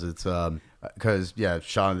Fuzz. It's because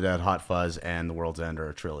Shaun of the Dead, Hot Fuzz, and The World's End are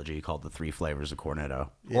a trilogy called the 3 Flavors of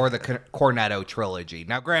Cornetto. Or the Cornetto trilogy.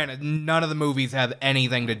 Now, granted, none of the movies have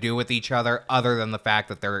anything to do with each other than the fact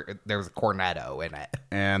that there's a Cornetto in it.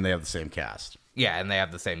 And they have the same cast. Yeah, and they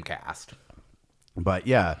have the same cast. But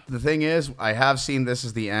yeah, the thing is, I have seen This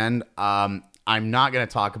Is the End. I'm not going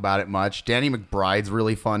to talk about it much. Danny McBride's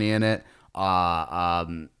really funny in it.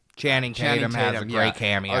 Channing Tatum has a great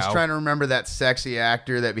cameo. I was trying to remember that sexy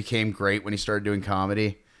actor that became great when he started doing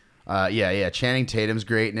comedy. Channing Tatum's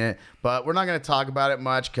great in it. But we're not going to talk about it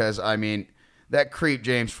much because, I mean, that creep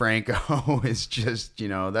James Franco is just, you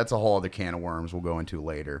know, that's a whole other can of worms we'll go into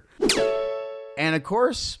later. And of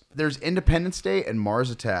course, there's Independence Day and Mars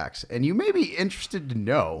Attacks. And you may be interested to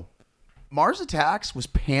know, Mars Attacks was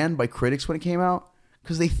panned by critics when it came out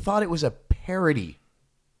because they thought it was a parody.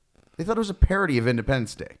 They thought it was a parody of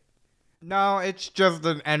Independence Day. No, it's just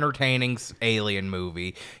an entertaining alien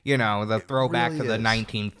movie. You know, the throwback really to the is.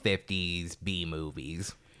 1950s B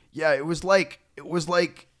movies. Yeah, it was like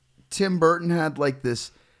Tim Burton had like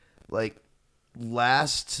this like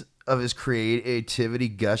last of his creativity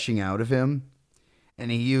gushing out of him,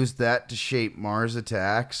 and he used that to shape Mars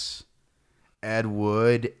Attacks, Ed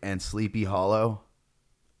Wood, and Sleepy Hollow.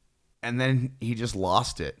 And then he just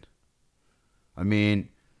lost it. I mean,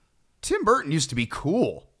 Tim Burton used to be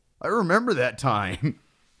cool. I remember that time.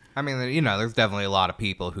 I mean, you know, there's definitely a lot of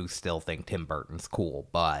people who still think Tim Burton's cool,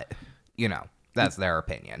 but, you know, that's their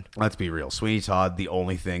opinion. Let's be real. Sweeney Todd, the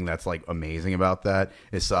only thing that's like amazing about that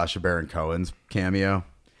is Sacha Baron Cohen's cameo.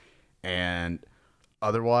 And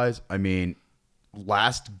otherwise, I mean,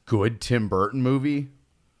 last good Tim Burton movie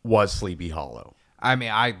was Sleepy Hollow. I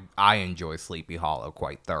mean, I enjoy Sleepy Hollow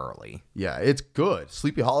quite thoroughly. Yeah, it's good.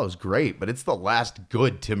 Sleepy Hollow is great, but it's the last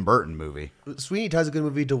good Tim Burton movie. Sweeney Todd's a good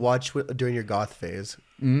movie to watch during your goth phase.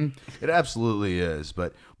 It absolutely is.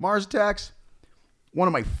 But Mars Attacks, one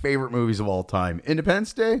of my favorite movies of all time.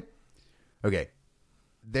 Independence Day? Okay.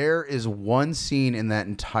 There is one scene in that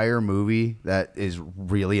entire movie that is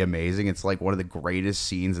really amazing. It's like one of the greatest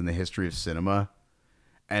scenes in the history of cinema.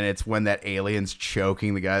 And it's when that alien's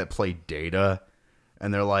choking the guy that played Data.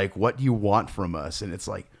 And they're like, what do you want from us? And it's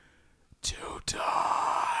like, to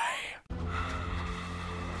die.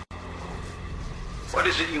 What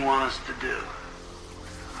is it you want us to do?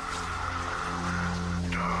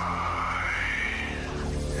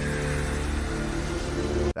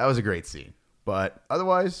 That was a great scene. But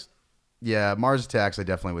otherwise, yeah, Mars Attacks I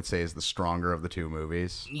definitely would say is the stronger of the two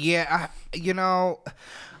movies. Yeah, you know,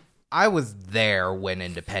 I was there when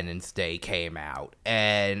Independence Day came out,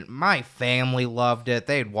 and my family loved it.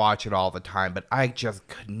 They'd watch it all the time, but I just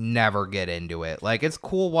could never get into it. Like, it's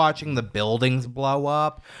cool watching the buildings blow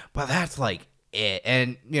up, but that's like it.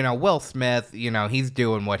 And, you know, Will Smith, you know, he's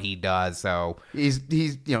doing what he does, so He's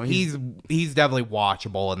you know, he's definitely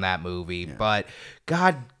watchable in that movie. Yeah. But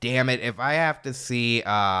god damn it, if I have to see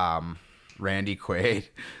Randy Quaid.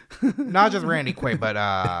 Not just Randy Quaid,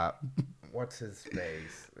 but what's his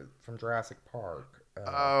face from Jurassic Park?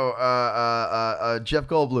 Jeff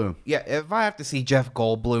Goldblum. Yeah, if I have to see Jeff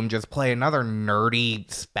Goldblum just play another nerdy,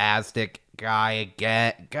 spastic guy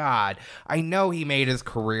again, God, I know he made his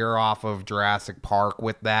career off of Jurassic Park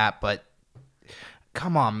with that, but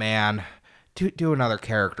come on, man. Do another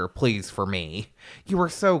character, please, for me. You were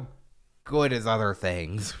so good as other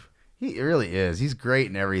things. He really is. He's great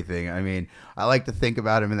in everything. I mean, I like to think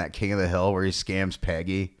about him in that King of the Hill where he scams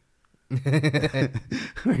Peggy.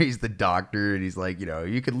 Where he's the doctor and he's like, you know,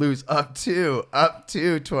 you could lose up to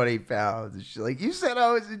 20 pounds. And she's like, you said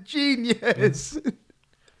I was a genius.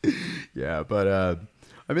 Yeah, but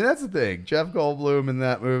I mean, that's the thing. Jeff Goldblum in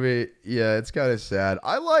that movie, yeah, it's kind of sad.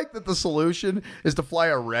 I like that the solution is to fly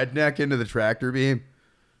a redneck into the tractor beam.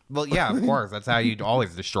 Well, yeah, of course. That's how you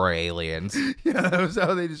always destroy aliens. Yeah, that was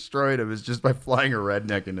how they destroyed him, is just by flying a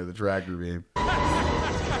redneck into the tractor beam.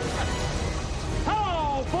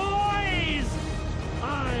 Hello, boys!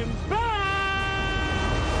 I'm back!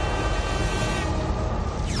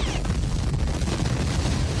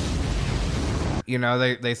 You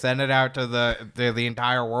know, they send it out to the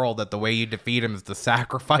entire world that the way you defeat him is to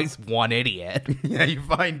sacrifice one idiot. Yeah, you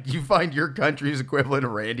find your country's equivalent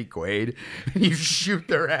of Randy Quaid, and you shoot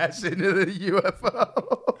their ass into the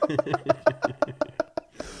UFO.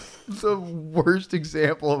 The worst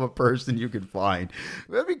example of a person you could find.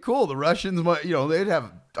 That'd be cool. The Russians might, you know, they'd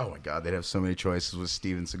have, oh my God, they'd have so many choices with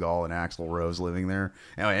Steven Seagal and Axl Rose living there,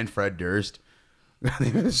 and Fred Durst, and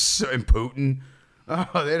Putin.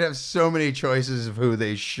 Oh, they'd have so many choices of who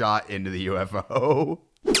they shot into the UFO.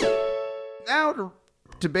 Now,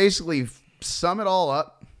 to basically sum it all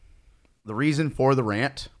up, the reason for the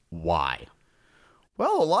rant, why?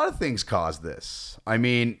 Well, a lot of things caused this. I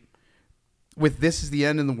mean, with This Is the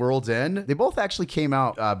End and The World's End, they both actually came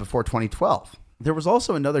out before 2012. There was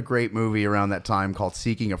also another great movie around that time called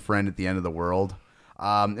Seeking a Friend at the End of the World.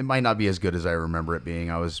 It might not be as good as I remember it being.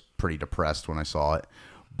 I was pretty depressed when I saw it.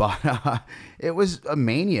 But it was a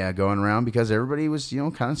mania going around because everybody was, you know,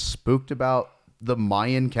 kind of spooked about the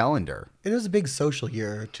Mayan calendar. It was a big social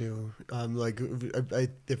year, too. I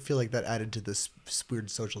feel like that added to this weird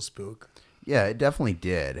social spook. Yeah, it definitely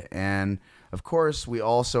did. And, of course, we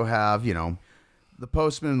also have, you know, The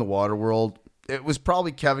Postman in the Waterworld. It was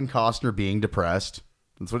probably Kevin Costner being depressed.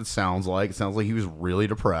 That's what it sounds like. It sounds like he was really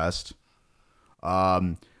depressed.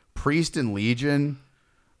 Priest and Legion.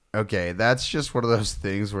 Okay, that's just one of those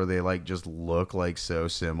things where they like just look like so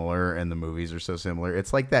similar, and the movies are so similar.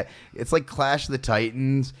 It's like that. It's like Clash of the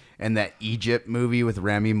Titans and that Egypt movie with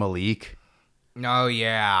Rami Malek. Oh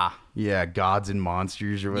yeah, yeah, Gods and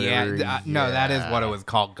Monsters or whatever. No, that is what it was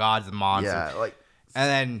called, Gods and Monsters. Yeah, like, and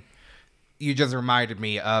then you just reminded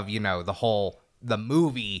me of the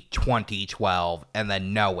movie 2012, and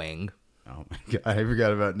then Knowing. Oh my god, I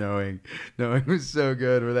forgot about Knowing. Knowing was so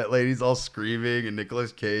good, where that lady's all screaming and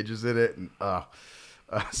Nicolas Cage is in it, and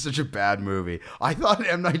such a bad movie. I thought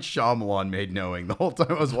M. Night Shyamalan made Knowing the whole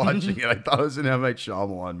time I was watching it. I thought it was an M. Night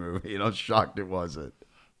Shyamalan movie, and I was shocked it wasn't.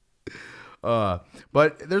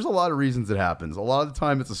 But there's a lot of reasons it happens. A lot of the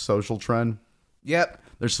time, it's a social trend. Yep.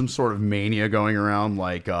 There's some sort of mania going around,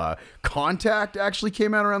 like Contact actually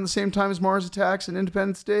came out around the same time as Mars Attacks and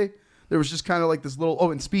Independence Day. There was just kind of like this little,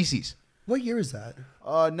 and Species. What year is that?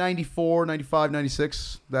 94, 95,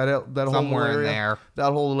 96. That whole somewhere area, in there.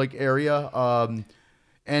 That whole like area.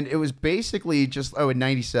 And it was basically just in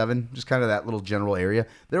 97, just kind of that little general area.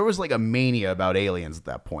 There was like a mania about aliens at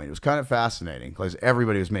that point. It was kind of fascinating because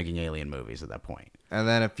everybody was making alien movies at that point. And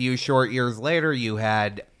then a few short years later, you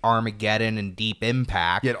had Armageddon and Deep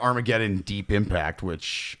Impact. You had Armageddon and Deep Impact,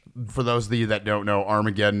 which, for those of you that don't know,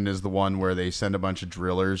 Armageddon is the one where they send a bunch of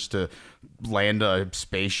drillers to land a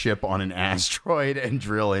spaceship on an asteroid and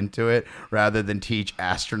drill into it rather than teach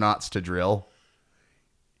astronauts to drill.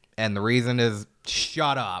 And the reason is,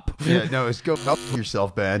 shut up. Yeah, no, it's go help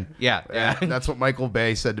yourself, Ben. Yeah. That's what Michael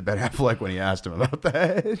Bay said to Ben Affleck when he asked him about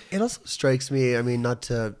that. It also strikes me, I mean, not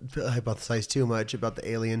to hypothesize too much about the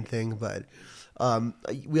alien thing, but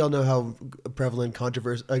we all know how prevalent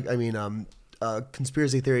conspiracy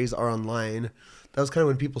theories are online. That was kind of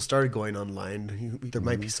when people started going online. There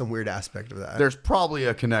might be some weird aspect of that. There's probably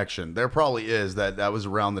a connection. There probably is. That was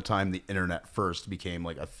around the time the internet first became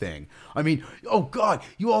like a thing. I mean, oh God,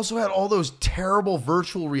 you also had all those terrible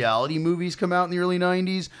virtual reality movies come out in the early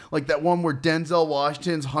 90s. Like that one where Denzel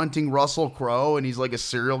Washington's hunting Russell Crowe and he's like a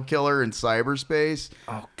serial killer in cyberspace.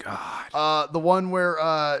 Oh God. The one where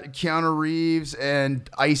Keanu Reeves and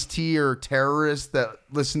Ice-T are terrorists that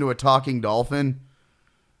listen to a talking dolphin.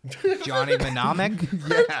 Johnny Mnemonic?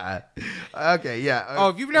 Yeah. Okay, yeah. Oh,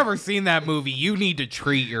 if you've never seen that movie, you need to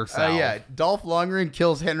treat yourself. Yeah, Dolph Lundgren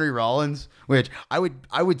kills Henry Rollins, which I would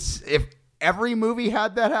if every movie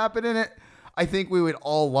had that happen in it, I think we would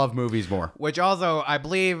all love movies more. Which also, I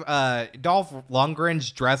believe Dolph Lundgren's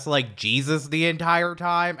dressed like Jesus the entire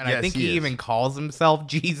time, and yes, I think he is. even calls himself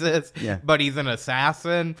Jesus, but he's an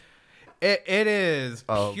assassin. It is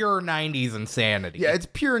pure 90s insanity. Yeah, it's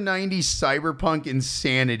pure 90s cyberpunk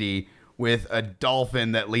insanity with a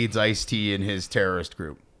dolphin that leads Ice-T in his terrorist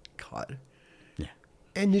group. God. Yeah.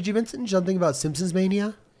 And did you mention something about Simpsons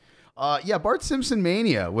Mania? Yeah, Bart Simpson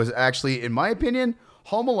Mania was actually, in my opinion,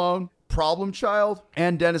 Home Alone, Problem Child,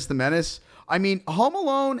 and Dennis the Menace. I mean, Home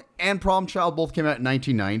Alone and Problem Child both came out in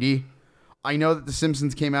 1990. I know that The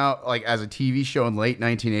Simpsons came out like as a TV show in late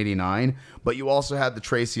 1989, but you also had the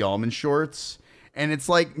Tracy Ullman shorts. And it's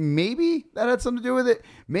like, maybe that had something to do with it.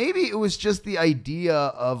 Maybe it was just the idea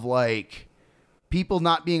of like people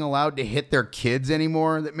not being allowed to hit their kids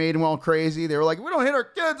anymore that made them all crazy. They were like, if we don't hit our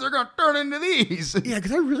kids, they're going to turn into these. Yeah, because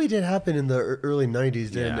that really did happen in the early 90s,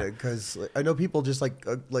 didn't it? Because I know people just like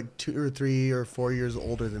 2 or 3 or 4 years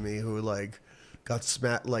older than me who like got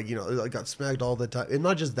smacked, got smacked all the time. And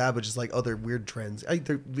not just that, but just like other weird trends.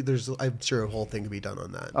 I'm sure a whole thing could be done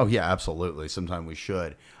on that. Oh, yeah, absolutely. Sometime we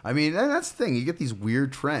should. I mean, that's the thing. You get these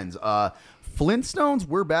weird trends. Flintstones,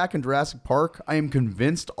 We're Back in Jurassic Park, I am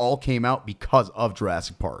convinced all came out because of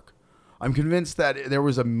Jurassic Park. I'm convinced that there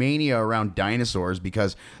was a mania around dinosaurs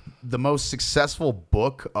because the most successful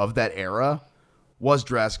book of that era was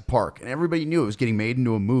Jurassic Park. And everybody knew it was getting made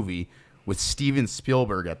into a movie with Steven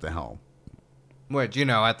Spielberg at the helm. Which,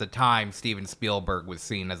 at the time, Steven Spielberg was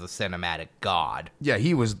seen as a cinematic god. Yeah,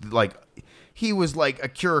 he was like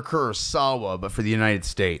Akira Kurosawa, but for the United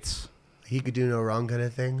States. He could do no wrong kind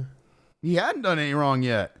of thing? He hadn't done any wrong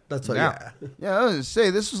yet. That's what, yeah. Yeah, I was gonna say,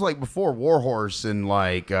 this was like before Warhorse and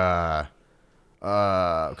like, God,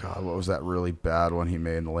 what was that really bad one he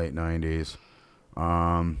made in the late 90s?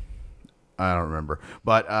 I don't remember.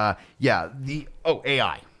 But, AI.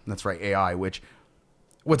 That's right, AI, which,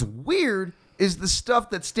 what's weird is the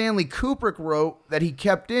stuff that Stanley Kubrick wrote that he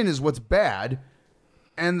kept in is what's bad,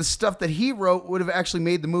 and the stuff that he wrote would have actually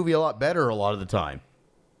made the movie a lot better a lot of the time.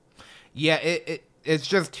 Yeah, it's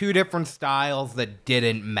just two different styles that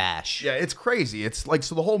didn't mesh. Yeah, it's crazy. It's like,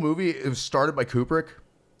 so the whole movie, it was started by Kubrick,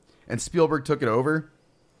 and Spielberg took it over,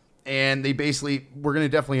 And they basically, we're going to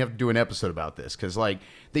definitely have to do an episode about this because, like,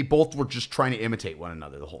 they both were just trying to imitate one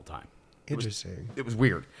another the whole time. Interesting. It was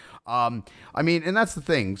weird. I mean, and that's the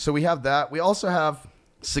thing. So we have that. We also have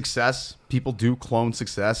Success. People do clone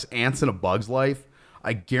Success. Ants in a Bug's Life.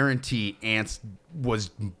 I guarantee Ants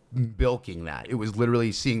was bilking that. It was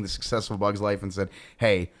literally seeing the success of a Bug's Life and said,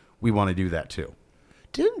 hey, we want to do that too.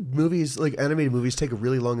 Didn't movies, like animated movies, take a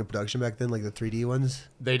really long in production back then, like the 3D ones?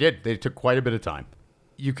 They did. They took quite a bit of time.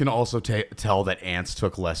 You can also tell that Ants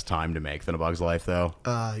took less time to make than A Bug's Life, though.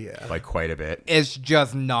 Yeah. Like, quite a bit. It's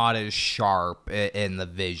just not as sharp in the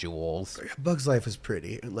visuals. Bug's Life is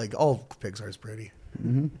pretty. Like, all Pixar is pretty.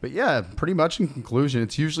 Mm-hmm. But yeah, pretty much in conclusion,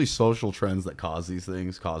 it's usually social trends that cause these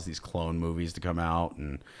things, cause these clone movies to come out.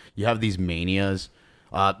 And you have these manias.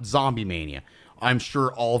 Zombie Mania. I'm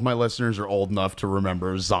sure all of my listeners are old enough to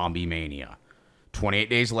remember Zombie Mania. 28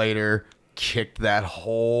 Days Later kicked that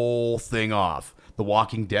whole thing off. The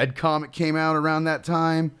Walking Dead comic came out around that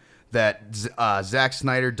time. That Zack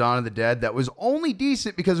Snyder, Dawn of the Dead, that was only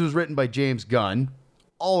decent because it was written by James Gunn.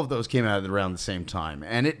 All of those came out around the same time.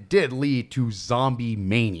 And it did lead to Zombie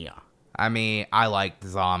Mania. I mean, I liked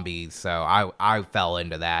zombies, so I fell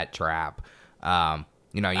into that trap. As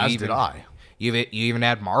did I. You even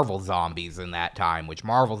had Marvel Zombies in that time, which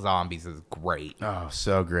Marvel Zombies is great. Oh,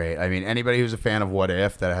 so great. I mean, anybody who's a fan of What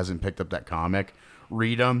If that hasn't picked up that comic,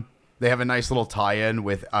 read them. They have a nice little tie-in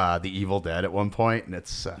with The Evil Dead at one point, and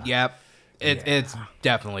it's... Yep. It's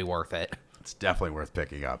definitely worth it. It's definitely worth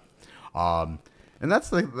picking up. And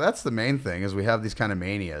that's the main thing, is we have these kind of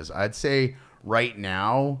manias. I'd say right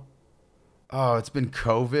now, it's been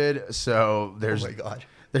COVID, so there's... Oh, my God.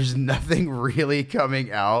 There's nothing really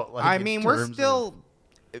coming out. Like, I mean, we're still...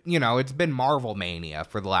 it's been Marvel Mania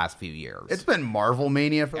for the last few years. It's been Marvel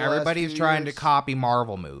Mania for the last few years. Everybody's trying to copy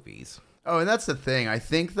Marvel movies. Oh, and that's the thing. I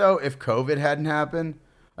think, though, if COVID hadn't happened,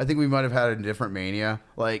 I think we might have had a different Mania.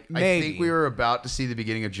 Like, maybe. I think we were about to see the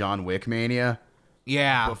beginning of John Wick Mania.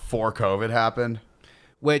 Yeah. Before COVID happened.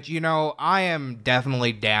 Which, I am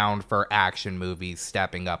definitely down for action movies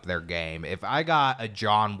stepping up their game. If I got a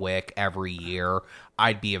John Wick every year,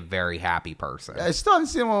 I'd be a very happy person. I still haven't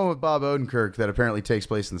seen one with Bob Odenkirk that apparently takes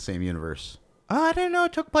place in the same universe. Oh, I didn't know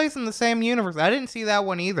it took place in the same universe. I didn't see that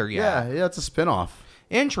one either yet. Yeah, it's a spinoff.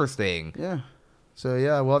 Interesting. Yeah. So,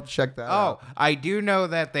 yeah, we'll have to check that out. Oh, I do know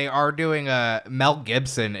that they are doing Mel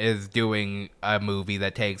Gibson is doing a movie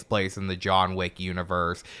that takes place in the John Wick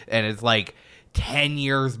universe. And it's like 10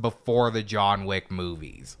 years before the John Wick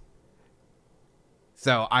movies.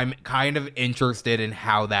 So I'm kind of interested in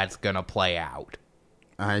how that's going to play out.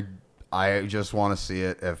 I just want to see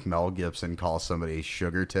it if Mel Gibson calls somebody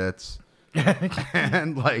sugar tits.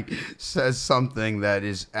 And like says something that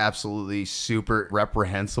is absolutely super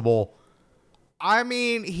reprehensible. I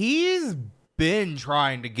mean, he's been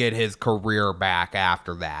trying to get his career back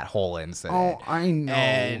after that whole incident. Oh, I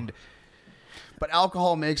know. But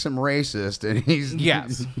alcohol makes him racist, and he's...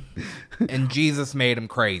 Yes. And Jesus made him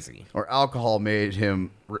crazy. Or alcohol made him...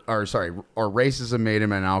 or racism made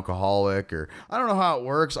him an alcoholic, or... I don't know how it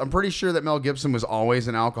works. I'm pretty sure that Mel Gibson was always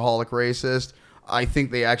an alcoholic racist. I think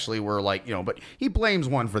they actually were like, but he blames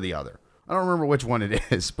one for the other. I don't remember which one it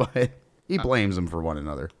is, but he blames them for one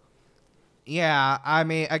another. Yeah, I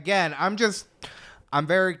mean, again, I'm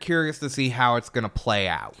very curious to see how it's going to play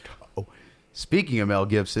out. Oh, speaking of Mel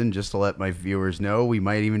Gibson, just to let my viewers know, we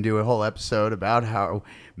might even do a whole episode about how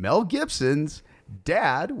Mel Gibson's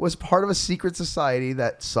dad was part of a secret society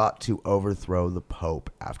that sought to overthrow the Pope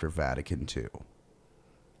after Vatican II.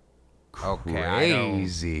 Okay,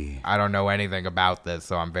 crazy. I don't know anything about this,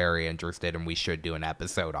 so I'm very interested, and we should do an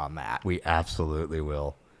episode on that. We absolutely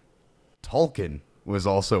will. Tolkien was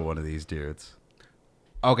also one of these dudes.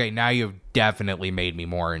 Okay, now you've definitely made me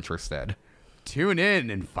more interested. Tune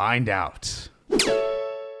in and find out.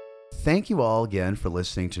 Thank you all again for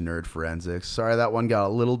listening to Nerd Forensics. Sorry that one got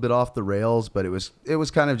a little bit off the rails, but it was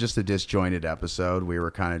kind of just a disjointed episode. We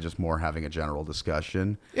were kind of just more having a general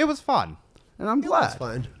discussion. It was fun. And I'm glad. It was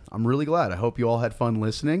fun. I'm really glad. I hope you all had fun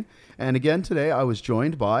listening. And again, today I was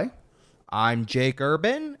joined by... I'm Jake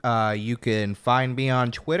Urban. You can find me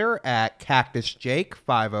on Twitter at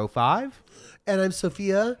CactusJake505. And I'm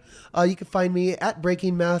Sophia. You can find me at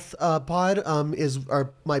Breaking Math Pod. Is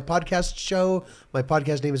my podcast show. My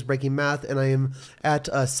podcast name is Breaking Math, and I am at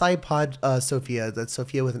SciPod Sophia. That's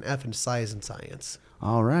Sophia with an F, and Sci is in science.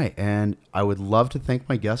 All right, and I would love to thank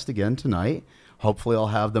my guest again tonight. Hopefully I'll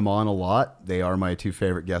have them on a lot. They are my two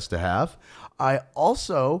favorite guests to have. I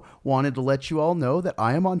also wanted to let you all know that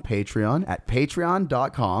I am on Patreon at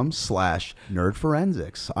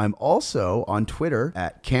patreon.com/nerdforensics. I'm also on Twitter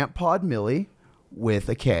at CampPodMillie with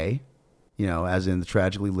a K. as in the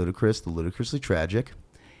tragically ludicrous, the ludicrously tragic.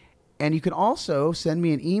 And you can also send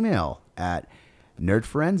me an email at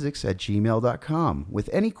nerdforensics@gmail.com with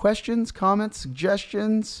any questions, comments,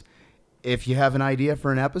 suggestions. If you have an idea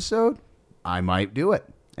for an episode, I might do it,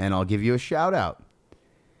 and I'll give you a shout out.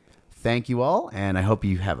 Thank you all, and I hope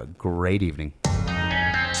you have a great evening.